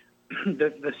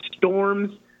 the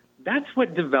storms, that's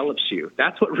what develops you.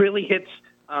 That's what really hits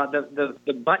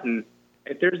the button.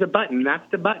 If there's a button, that's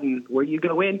the button where you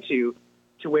go into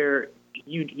to where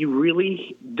you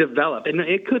really develop. And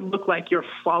it could look like you're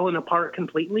falling apart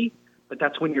completely, but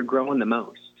that's when you're growing the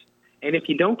most. And if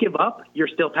you don't give up, you're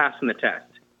still passing the test.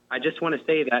 I just want to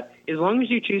say that as long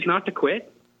as you choose not to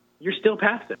quit, you're still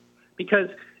passing. Because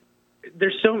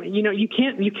there's so, you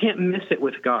can't miss it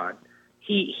with God.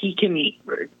 He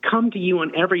can come to you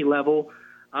on every level.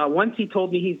 Once he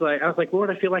told me, I was like, Lord,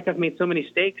 I feel like I've made so many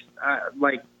mistakes,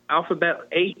 like alphabet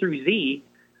A through Z,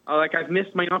 like I've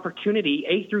missed my opportunity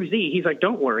A through Z. He's like,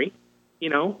 don't worry.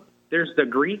 There's the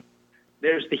Greek,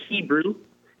 there's the Hebrew,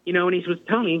 and he was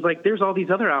telling me, he's like, there's all these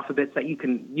other alphabets that you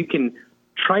can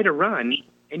try to run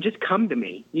and just come to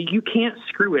me. You can't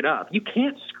screw it up. You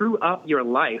can't screw up your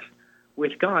life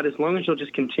with God as long as you'll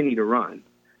just continue to run,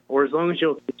 or as long as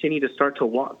you'll continue to start to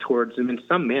walk towards him in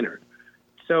some manner.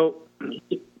 So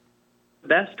the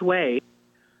best way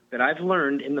that I've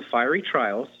learned in the fiery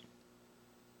trials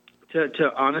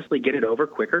to honestly get it over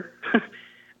quicker,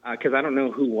 because I don't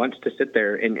know who wants to sit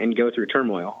there and go through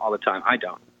turmoil all the time. I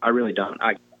don't. I really don't.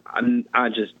 I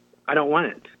don't want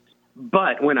it.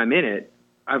 But when I'm in it,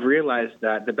 I've realized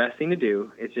that the best thing to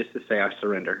do is just to say, I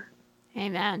surrender.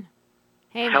 Amen.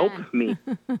 Amen. Help me.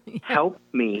 Help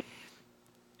me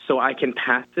so I can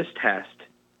pass this test.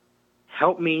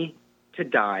 Help me to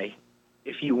die.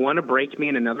 If you want to break me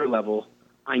in another level,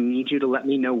 I need you to let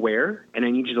me know where, and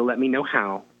I need you to let me know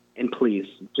how. And please,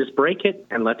 just break it,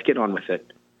 and let's get on with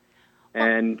it.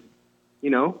 And,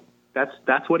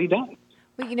 that's what he does.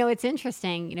 Well, it's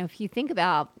interesting. If you think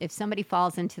about if somebody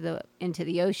falls into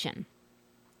the ocean,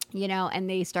 and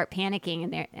they start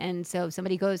panicking, and so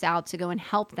somebody goes out to go and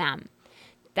help them,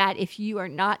 that if you are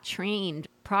not trained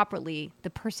properly, the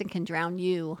person can drown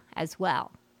you as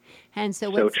well. And so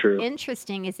what's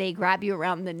interesting is they grab you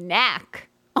around the neck,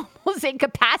 almost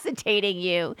incapacitating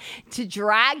you to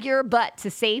drag your butt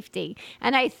to safety.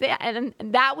 And and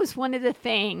that was one of the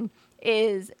things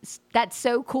that's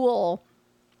so cool.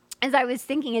 As I was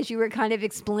thinking, as you were kind of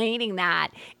explaining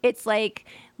that, it's like,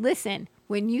 listen,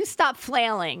 when you stop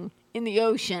flailing in the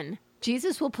ocean,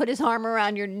 Jesus will put his arm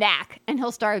around your neck, and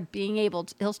he'll start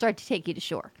to take you to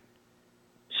shore.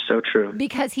 So true.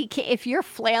 Because if you're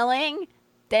flailing,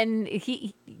 then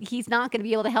he's not going to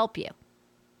be able to help you.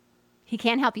 He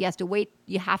can't help you. He has to wait.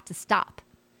 You have to stop.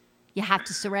 You have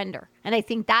to surrender. And I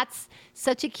think that's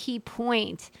such a key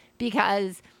point,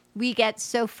 because we get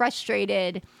so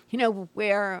frustrated,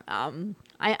 where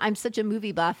I'm such a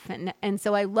movie buff, and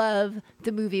so I love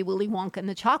the movie Willy Wonka and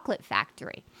the Chocolate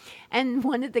Factory. And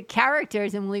one of the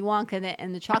characters in Willy Wonka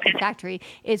and the Chocolate Factory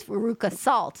is Veruca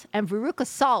Salt. And Veruca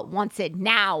Salt wants it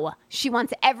now. She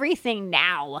wants everything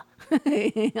now.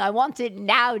 I want it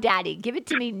now, Daddy. Give it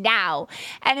to me now.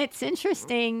 And it's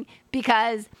interesting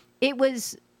because it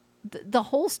was the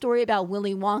whole story about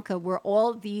Willy Wonka were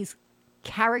all these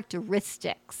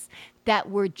characteristics that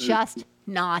were just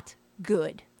not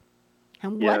good.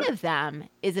 And one of them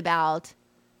is about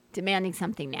demanding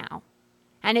something now.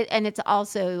 And it's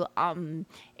also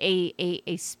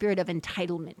a spirit of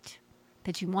entitlement,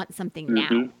 that you want something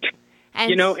now. And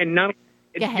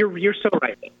you're so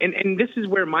right. And this is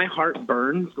where my heart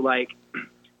burns, like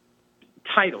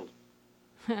titles.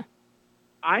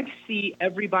 I see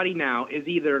everybody now is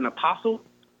either an apostle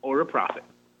or a prophet.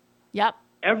 Yep.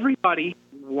 Everybody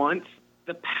wants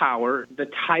the power, the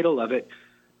title of it,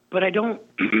 but I don't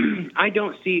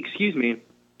see, excuse me,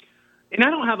 and I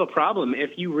don't have a problem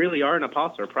if you really are an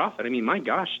apostle or prophet. I mean, my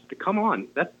gosh, come on.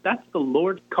 That's the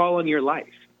Lord's call on your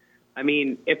life. I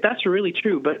mean, if that's really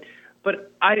true, but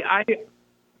I've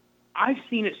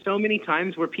seen it so many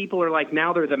times where people are like,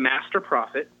 now they're the master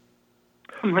prophet.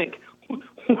 I'm like,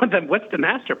 what's the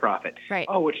master prophet? Right.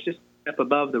 Oh, it's just a step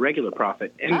above the regular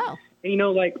prophet. And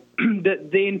like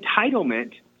the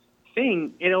entitlement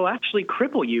thing, it'll actually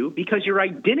cripple you, because your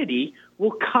identity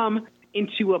will come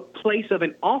into a place of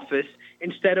an office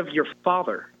instead of your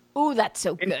father. Oh, that's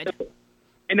so good.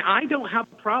 And I don't have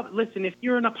a problem. Listen, if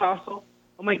you're an apostle,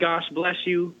 oh my gosh, bless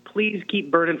you. Please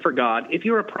keep burning for God. If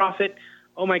you're a prophet,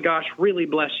 oh my gosh, really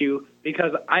bless you,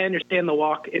 because I understand the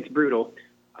walk. It's brutal.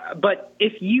 But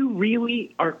if you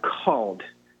really are called,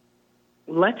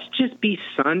 let's just be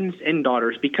sons and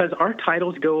daughters, because our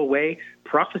titles go away.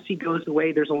 Prophecy goes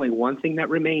away. There's only one thing that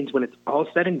remains when it's all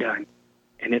said and done,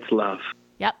 and it's love.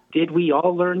 Yep. Did we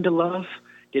all learn to love?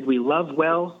 Did we love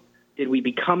well? Did we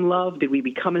become love? Did we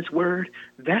become his word?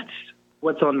 That's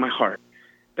what's on my heart.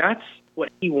 That's what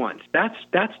he wants. That's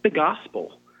the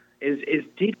gospel, is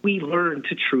did we learn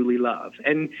to truly love?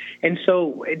 And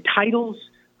so titles,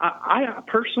 I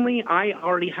personally, I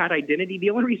already had identity. The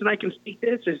only reason I can speak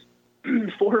this is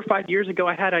 4 or 5 years ago,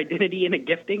 I had identity in a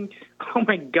gifting. Oh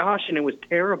my gosh, and it was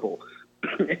terrible.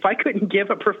 If I couldn't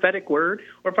give a prophetic word,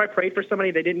 or if I prayed for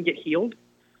somebody that didn't get healed,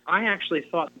 I actually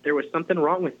thought that there was something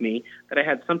wrong with me, that I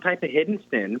had some type of hidden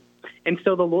sin. And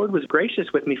so the Lord was gracious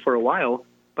with me for a while,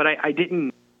 but I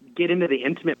didn't get into the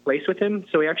intimate place with him.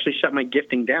 So he actually shut my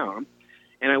gifting down,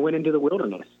 and I went into the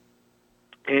wilderness.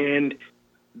 And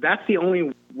that's the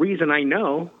only reason I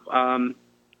know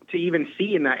to even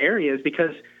see in that area, is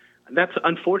because that's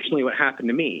unfortunately what happened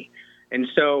to me. And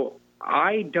so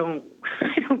I don't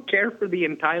care for the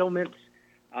entitlements.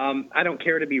 I don't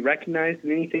care to be recognized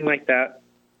in anything like that.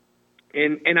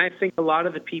 And I think a lot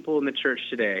of the people in the church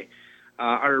today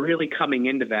are really coming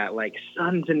into that, like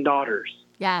sons and daughters.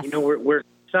 Yes. We're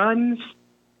sons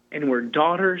and we're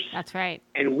daughters. That's right.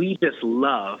 And we just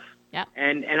love. Yep.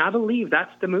 And I believe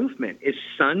that's the movement, is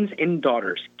sons and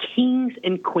daughters, kings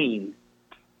and queens,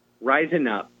 rising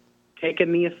up,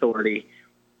 taking the authority,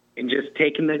 and just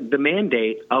taking the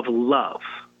mandate of love.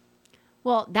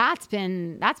 Well, that's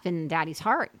been Daddy's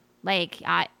heart. Like,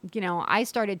 I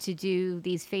started to do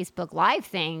these Facebook Live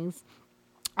things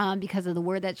because of the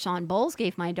word that Sean Bowles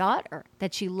gave my daughter,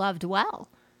 that she loved well.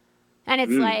 And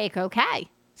it's like, okay,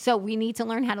 so we need to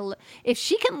learn how to if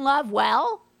she can love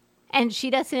well and she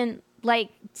doesn't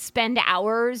like spend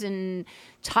hours and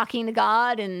talking to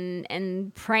God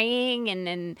and praying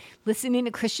and listening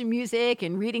to Christian music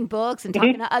and reading books and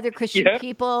talking to other Christian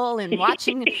people and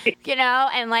watching,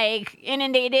 and like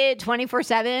inundated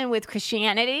 24/7 with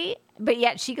Christianity, but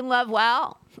yet she can love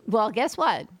well. Well, guess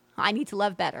what? I need to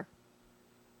love better.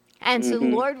 And so the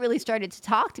Lord really started to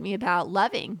talk to me about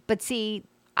loving. But see,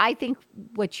 I think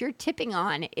what you're tipping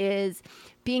on is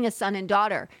being a son and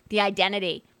daughter, the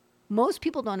identity. Most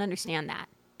people don't understand that.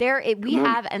 We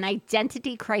have an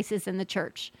identity crisis in the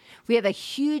church. We have a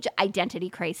huge identity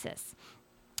crisis.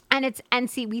 And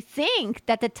see, we think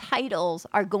that the titles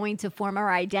are going to form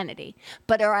our identity,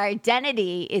 but our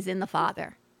identity is in the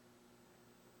Father.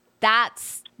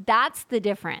 That's the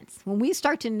difference. When we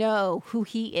start to know who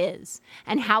he is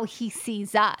and how he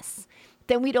sees us,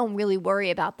 then we don't really worry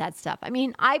about that stuff. I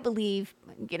mean, I believe,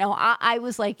 I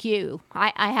was like you.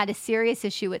 I had a serious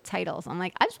issue with titles. I'm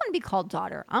like, I just want to be called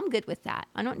daughter. I'm good with that.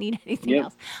 I don't need anything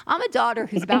else. I'm a daughter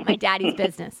who's about my daddy's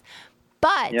business.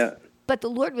 But the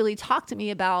Lord really talked to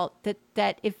me about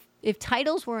that if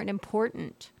titles weren't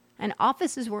important and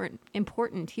offices weren't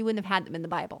important, he wouldn't have had them in the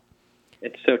Bible.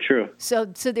 It's so true. So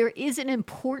there is an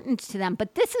importance to them.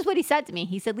 But this is what he said to me.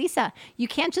 He said, Lisa, you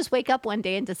can't just wake up one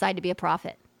day and decide to be a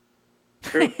prophet.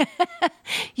 True.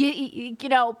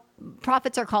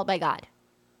 Prophets are called by God.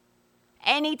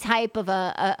 Any type of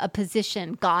a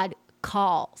position God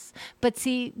calls. But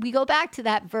see, we go back to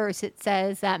that verse. It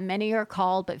says that many are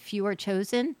called, but few are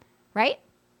chosen, right?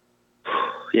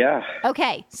 Yeah.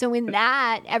 Okay. So in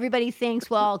that, everybody thinks,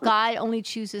 well, God only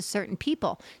chooses certain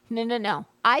people. No.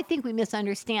 I think we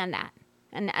misunderstand that.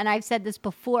 And I've said this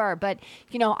before, but,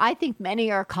 I think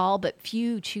many are called, but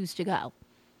few choose to go.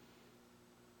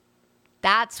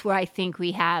 That's where I think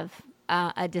we have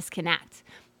a disconnect.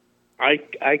 I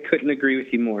couldn't agree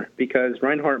with you more, because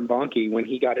Reinhard Bonnke, when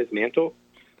he got his mantle,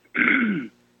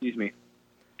 excuse me,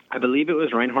 I believe it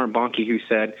was Reinhard Bonnke who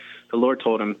said the Lord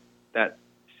told him that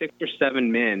 6 or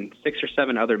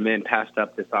 7 other men passed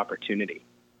up this opportunity.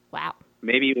 Wow.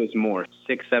 Maybe it was more,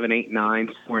 6, 7, 8, 9,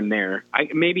 somewhere in there.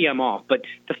 Maybe I'm off, but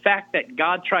the fact that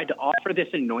God tried to offer this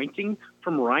anointing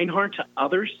from Reinhard to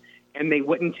others and they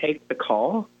wouldn't take the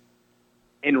call,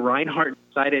 and Reinhard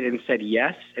decided and said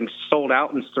yes and sold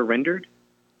out and surrendered.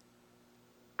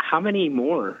 How many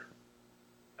more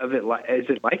of it is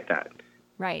it like that?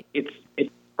 Right. It's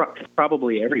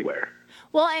probably everywhere.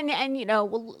 Well, and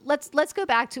let's go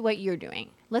back to what you're doing.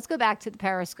 Let's go back to the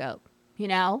Periscope.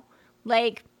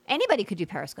 Like anybody could do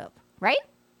Periscope, right?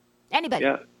 Anybody.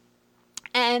 Yeah.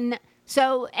 And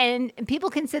so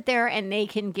people can sit there and they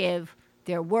can give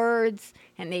their words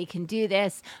and they can do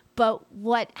this. But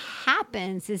what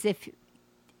happens is if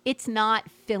it's not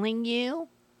filling you,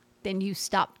 then you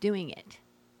stop doing it.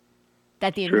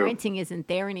 That the anointing isn't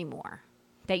there anymore.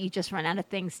 That you just run out of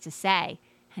things to say.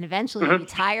 And eventually you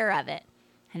tire of it.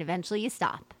 And eventually you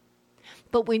stop.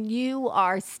 But when you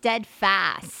are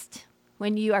steadfast,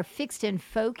 when you are fixed and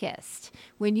focused,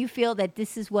 when you feel that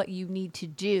this is what you need to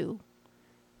do,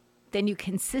 then you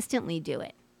consistently do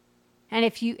it. And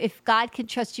if God can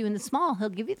trust you in the small, he'll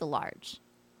give you the large.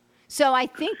 So I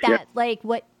think that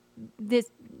what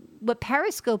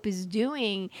Periscope is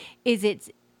doing is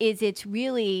it's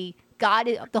really God,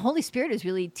 the Holy Spirit is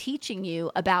really teaching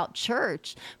you about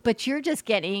church, but you're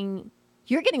getting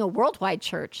a worldwide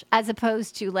church as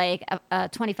opposed to like a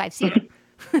 25-seater.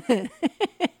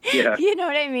 Yeah. You know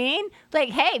what I mean? Like,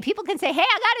 hey, people can say, hey,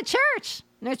 I got a church.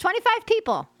 And there's 25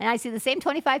 people. And I see the same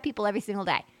 25 people every single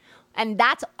day. And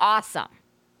that's awesome.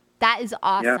 That is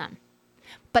awesome. Yeah.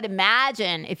 But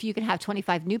imagine if you can have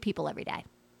 25 new people every day.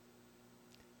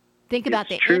 Think about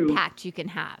the impact you can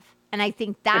have. And I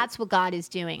think that's what God is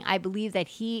doing. I believe that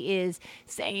he is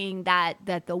saying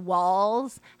that the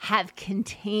walls have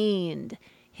contained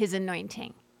his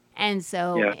anointing. And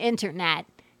so internet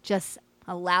just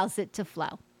allows it to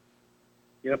flow.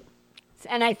 Yep.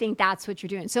 And I think that's what you're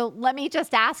doing. So let me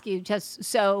just ask you,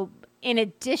 in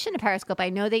addition to Periscope, I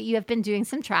know that you have been doing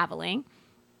some traveling.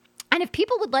 And if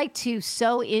people would like to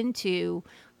sow into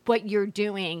what you're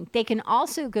doing, they can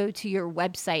also go to your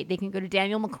website. They can go to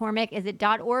Daniel McCormick. Is it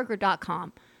 .org or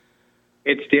 .com?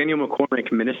 It's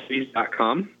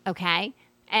DanielMcCormickMinistries.com. Okay.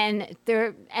 And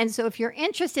so if you're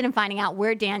interested in finding out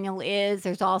where Daniel is,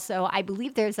 there's also, I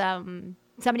believe there's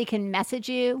somebody can message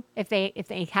you if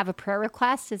they have a prayer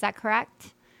request. Is that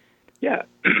correct? Yeah,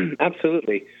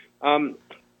 absolutely.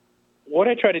 What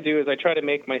I try to do is I try to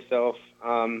make myself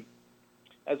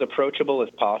as approachable as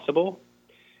possible.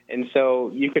 And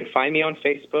so you can find me on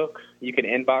Facebook. You can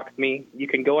inbox me. You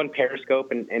can go on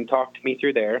Periscope and talk to me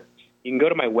through there. You can go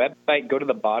to my website, go to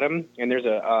the bottom, and there's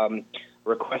a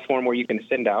request form where you can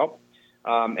send out.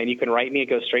 And you can write me. It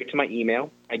goes straight to my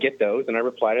email. I get those, and I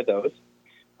reply to those.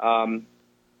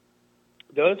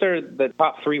 Those are the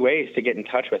top 3 ways to get in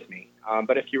touch with me.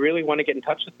 But if you really want to get in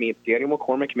touch with me, it's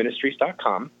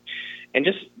DanielMcCormickMinistries.com. And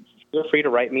just feel free to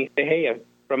write me. Say, hey,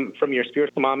 from your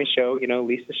Spiritual Mommy show,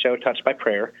 Lisa's show, Touched by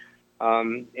Prayer.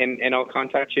 And I'll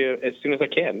contact you as soon as I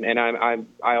can. And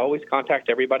I always contact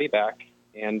everybody back.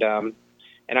 And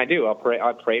I do. I'll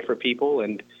pray for people.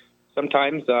 And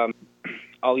sometimes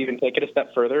I'll even take it a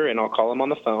step further, and I'll call them on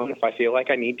the phone if I feel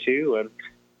like I need to.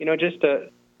 And, just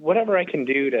whatever I can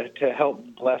do to help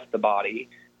bless the body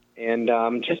and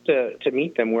just to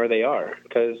meet them where they are.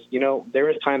 Because, there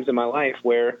was times in my life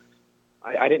where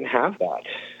I didn't have that.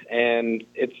 And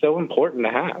it's so important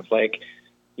to have. Like,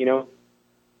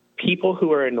 people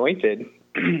who are anointed,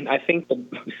 I think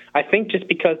just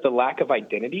because the lack of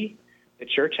identity the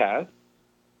church has,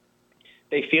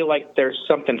 they feel like there's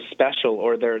something special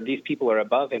or these people are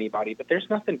above anybody. But there's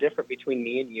nothing different between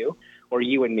me and you or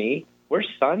you and me. We're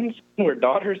sons, we're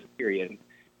daughters, period.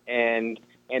 And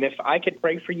if I could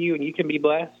pray for you and you can be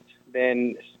blessed,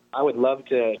 then I would love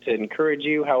to encourage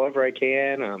you however I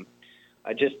can.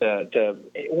 To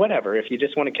whatever, if you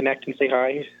just want to connect and say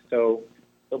hi. So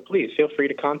please feel free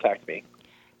to contact me.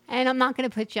 And I'm not going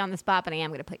to put you on the spot, but I am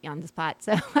going to put you on the spot.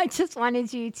 So I just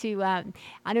wanted you to,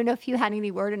 I don't know if you had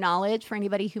any word of knowledge for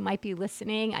anybody who might be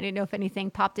listening. I didn't know if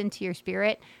anything popped into your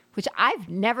spirit, which I've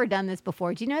never done this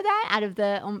before. Do you know that? Out of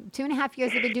the 2.5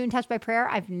 years I've been doing Touched by Prayer,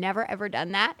 I've never, ever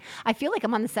done that. I feel like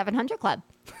I'm on the 700 Club.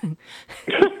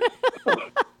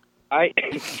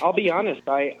 I'll be honest.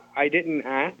 I didn't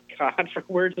ask God for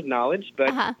words of knowledge,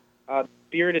 but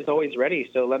Spirit is always ready.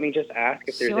 So let me just ask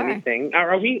if there's anything.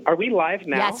 Are we live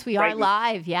now? Yes, we are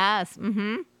live. Yes.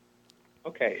 Mm-hmm.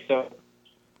 Okay. So,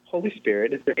 Holy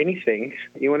Spirit, is there anything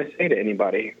you want to say to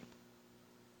anybody?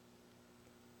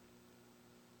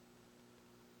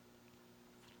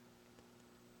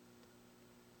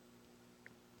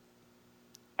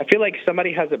 I feel like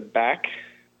somebody has a back,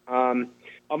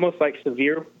 almost like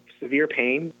severe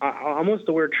pain, almost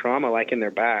the word trauma, like in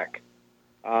their back.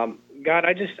 God,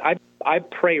 I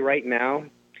pray right now,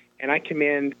 and I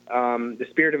command the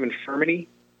spirit of infirmity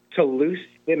to loose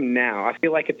him now. I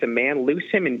feel like it's a man. Loose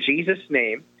him in Jesus'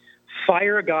 name.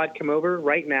 Fire of God come over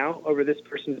right now over this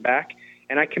person's back,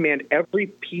 and I command every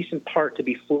piece and part to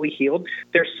be fully healed.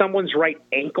 There's someone's right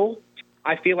ankle.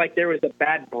 I feel like there was a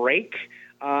bad break,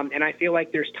 and I feel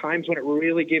like there's times when it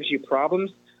really gives you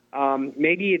problems.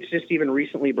 Maybe it's just even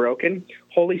recently broken.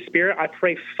 Holy Spirit, I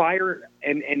pray fire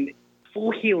and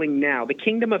full healing now. The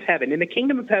kingdom of heaven. In the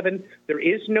kingdom of heaven, there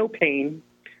is no pain.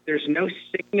 There's no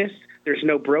sickness. There's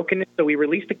no brokenness. So we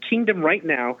release the kingdom right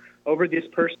now over this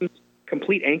person's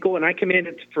complete ankle, and I command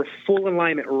it for full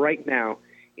alignment right now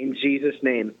in Jesus'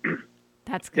 name.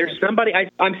 That's good. There's somebody,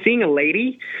 I'm seeing a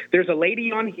lady. There's a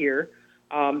lady on here,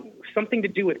 something to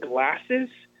do with glasses.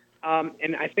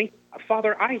 And I think,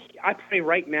 Father, I pray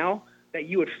right now that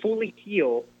you would fully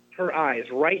heal her eyes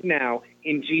right now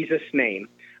in Jesus' name.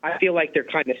 I feel like they're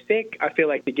kind of sick. I feel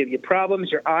like they give you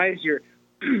problems. Your eyes,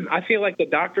 I feel like the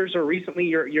doctors are recently,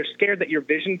 you're scared that your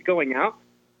vision's going out.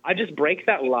 I just break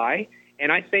that lie,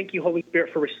 and I thank you, Holy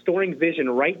Spirit, for restoring vision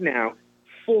right now,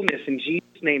 fullness in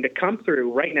Jesus' name to come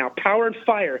through right now. Power and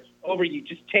fire over you.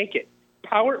 Just take it.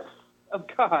 Power of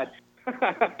God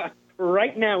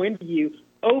right now into you,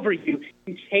 over you,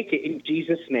 and take it in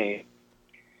Jesus' name.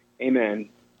 Amen.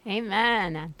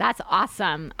 Amen. That's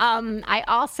awesome. I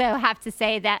also have to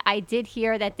say that I did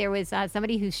hear that there was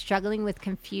somebody who's struggling with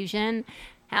confusion.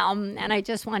 And I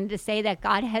just wanted to say that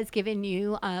God has given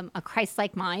you a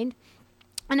Christ-like mind.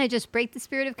 And I just break the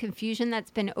spirit of confusion that's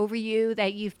been over you,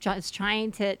 that you've just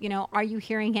trying to, are you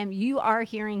hearing him? You are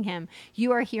hearing him.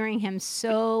 You are hearing him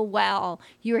so well.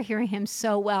 You are hearing him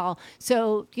so well.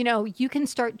 So, you can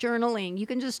start journaling. You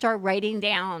can just start writing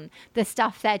down the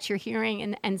stuff that you're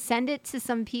hearing and send it to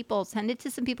some people. Send it to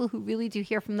some people who really do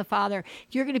hear from the Father.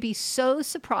 You're going to be so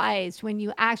surprised when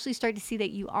you actually start to see that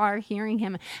you are hearing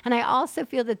him. And I also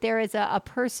feel that there is a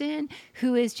person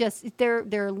who is just,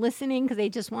 they're listening because they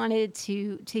just wanted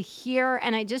to to hear,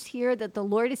 and I just hear that the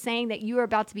Lord is saying that you are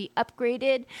about to be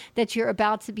upgraded, that you're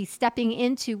about to be stepping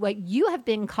into what you have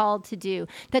been called to do,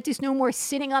 that there's no more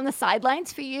sitting on the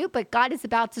sidelines for you, but God is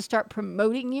about to start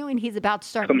promoting you, and he's about to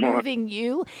start moving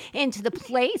you into the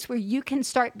place where you can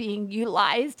start being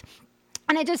utilized.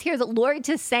 And I just hear the Lord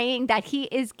just saying that he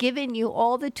is giving you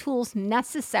all the tools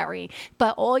necessary,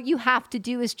 but all you have to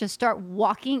do is just start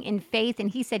walking in faith. And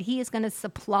he said he is going to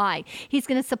supply. He's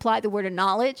going to supply the word of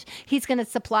knowledge. He's going to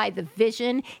supply the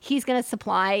vision. He's going to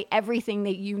supply everything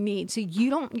that you need. So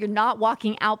you're not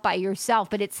walking out by yourself,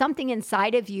 but it's something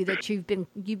inside of you that you've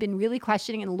been really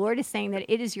questioning. And the Lord is saying that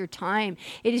it is your time.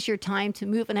 It is your time to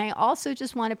move. And I also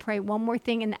just want to pray one more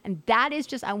thing. And that is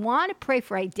just, I want to pray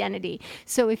for identity.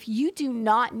 So if you do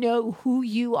not know who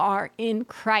you are in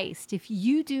Christ, if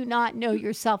you do not know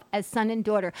yourself as son and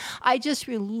daughter, I just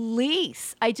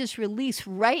release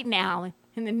right now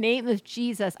in the name of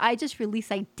Jesus, I just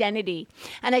release identity.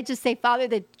 And I just say, Father,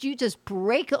 that you just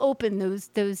break open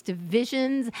those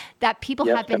divisions that people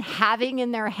have been having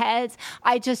in their heads.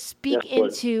 I just speak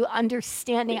into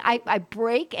understanding. I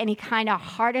break any kind of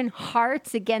hardened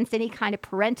hearts against any kind of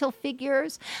parental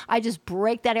figures. I just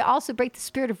break that. I also break the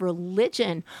spirit of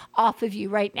religion off of you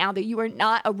right now, that you are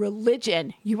not a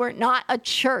religion. You are not a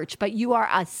church, but you are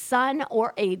a son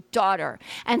or a daughter.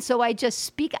 And so I just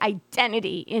speak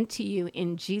identity into you in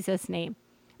Jesus' name.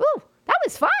 Ooh, that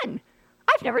was fun.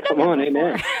 I've never done that before.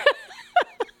 Amen.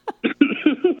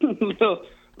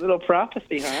 little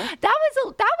prophecy, huh? That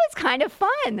was kind of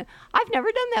fun. I've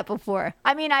never done that before.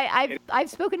 I mean,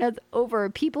 I've spoken over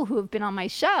people who have been on my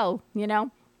show,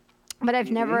 but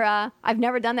I've never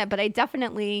done that. But I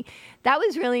definitely, that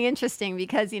was really interesting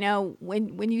because,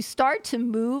 when you start to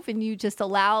move and you just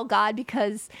allow God,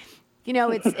 because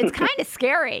it's kind of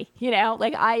scary,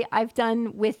 like I've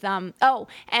done with, I'm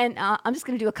just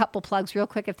going to do a couple plugs real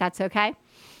quick, if that's okay.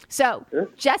 So sure.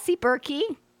 Jesse Berkey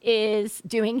is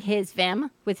doing his Vim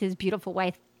with his beautiful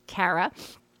wife, Kara.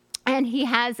 And he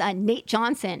has Nate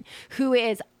Johnson, who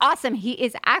is awesome. He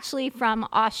is actually from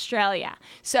Australia.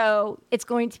 So it's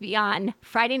going to be on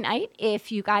Friday night.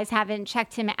 If you guys haven't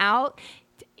checked him out,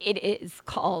 it is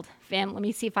called Vim. Let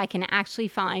me see if I can actually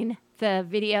find the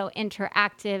video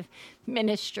interactive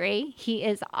ministry. He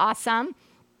is awesome.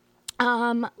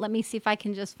 Let me see if I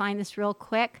can just find this real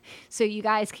quick so you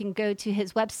guys can go to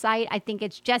his website. I think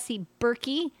it's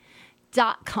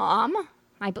jesseberkey.com,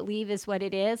 I believe is what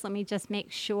it is. Let me just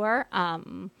make sure.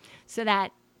 So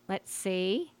that, let's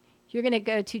see. You're going to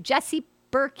go to Jesse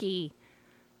Berkey.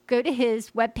 Go to his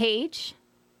webpage.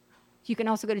 You can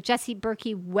also go to Jesse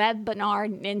Berkey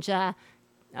Webinar Ninja.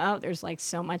 Oh, there's like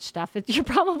so much stuff. You're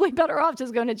probably better off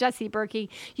just going to Jesse Berkey.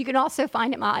 You can also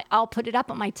find him. I'll put it up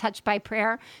on my Touch by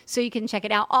Prayer so you can check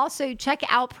it out. Also, check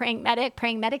out Praying Medic.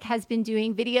 Praying Medic has been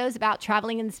doing videos about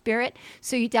traveling in the spirit.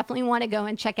 So you definitely want to go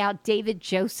and check out David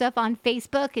Joseph on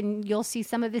Facebook, and you'll see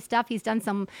some of his stuff. He's done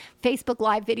some Facebook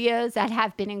Live videos that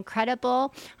have been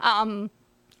incredible.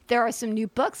 There are some new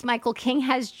books. Michael King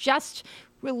has just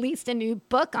released a new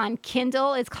book on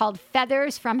Kindle. It's called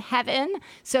Feathers from Heaven.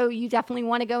 So you definitely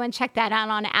want to go and check that out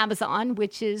on Amazon,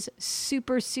 which is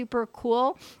super, super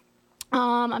cool.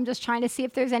 I'm just trying to see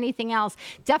if there's anything else.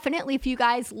 Definitely, if you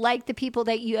guys like the people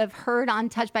that you have heard on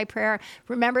Touch by Prayer,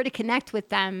 remember to connect with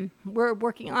them. We're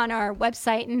working on our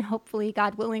website, and hopefully,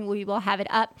 God willing, we will have it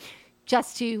up.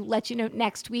 Just to let you know,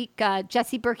 next week,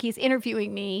 Jesse Berkey is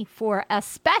interviewing me for a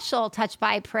special Touch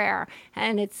by Prayer,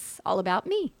 and it's all about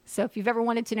me. So if you've ever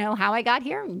wanted to know how I got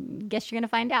here, I guess you're going to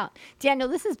find out. Daniel,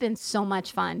 this has been so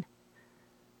much fun.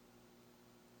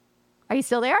 Are you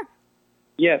still there?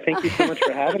 Yeah, thank you so much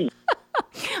for having me.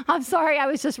 I'm sorry, I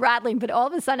was just rattling, but all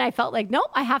of a sudden I felt like,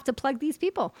 nope, I have to plug these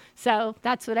people. So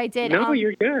that's what I did. No,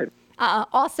 you're good.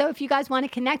 Also, if you guys want to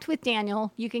connect with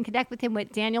Daniel, you can connect with him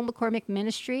with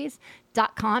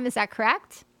DanielMcCormickMinistries.com. Is that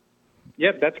correct?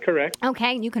 Yep, that's correct.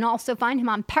 Okay. And you can also find him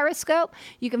on Periscope.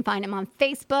 You can find him on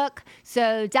Facebook.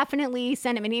 So definitely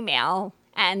send him an email.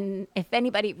 And if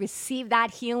anybody received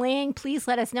that healing, please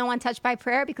let us know on Touch by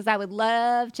Prayer, because I would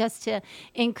love just to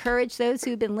encourage those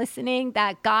who've been listening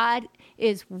that God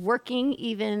is working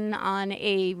even on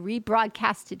a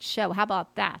rebroadcasted show. How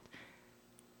about that?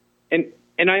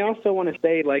 And I also want to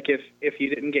say, like, if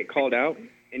you didn't get called out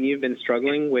and you've been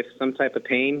struggling with some type of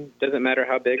pain, doesn't matter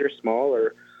how big or small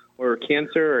or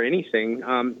cancer or anything,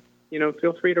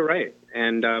 feel free to write.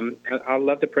 And I'll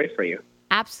love to pray for you.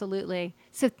 Absolutely.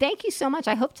 So thank you so much.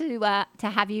 I hope to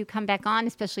have you come back on,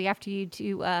 especially after you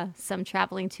do some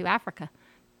traveling to Africa.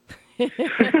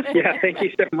 Yeah, thank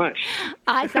you so much.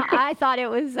 I thought it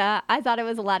was a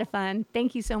lot of fun.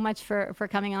 Thank you so much for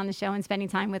coming on the show and spending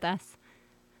time with us.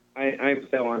 I'm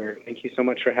so honored. Thank you so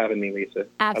much for having me, Lisa.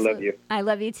 Absolutely. I love you. I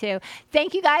love you too.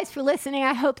 Thank you guys for listening.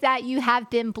 I hope that you have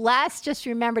been blessed. Just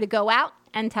remember to go out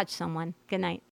and touch someone. Good night.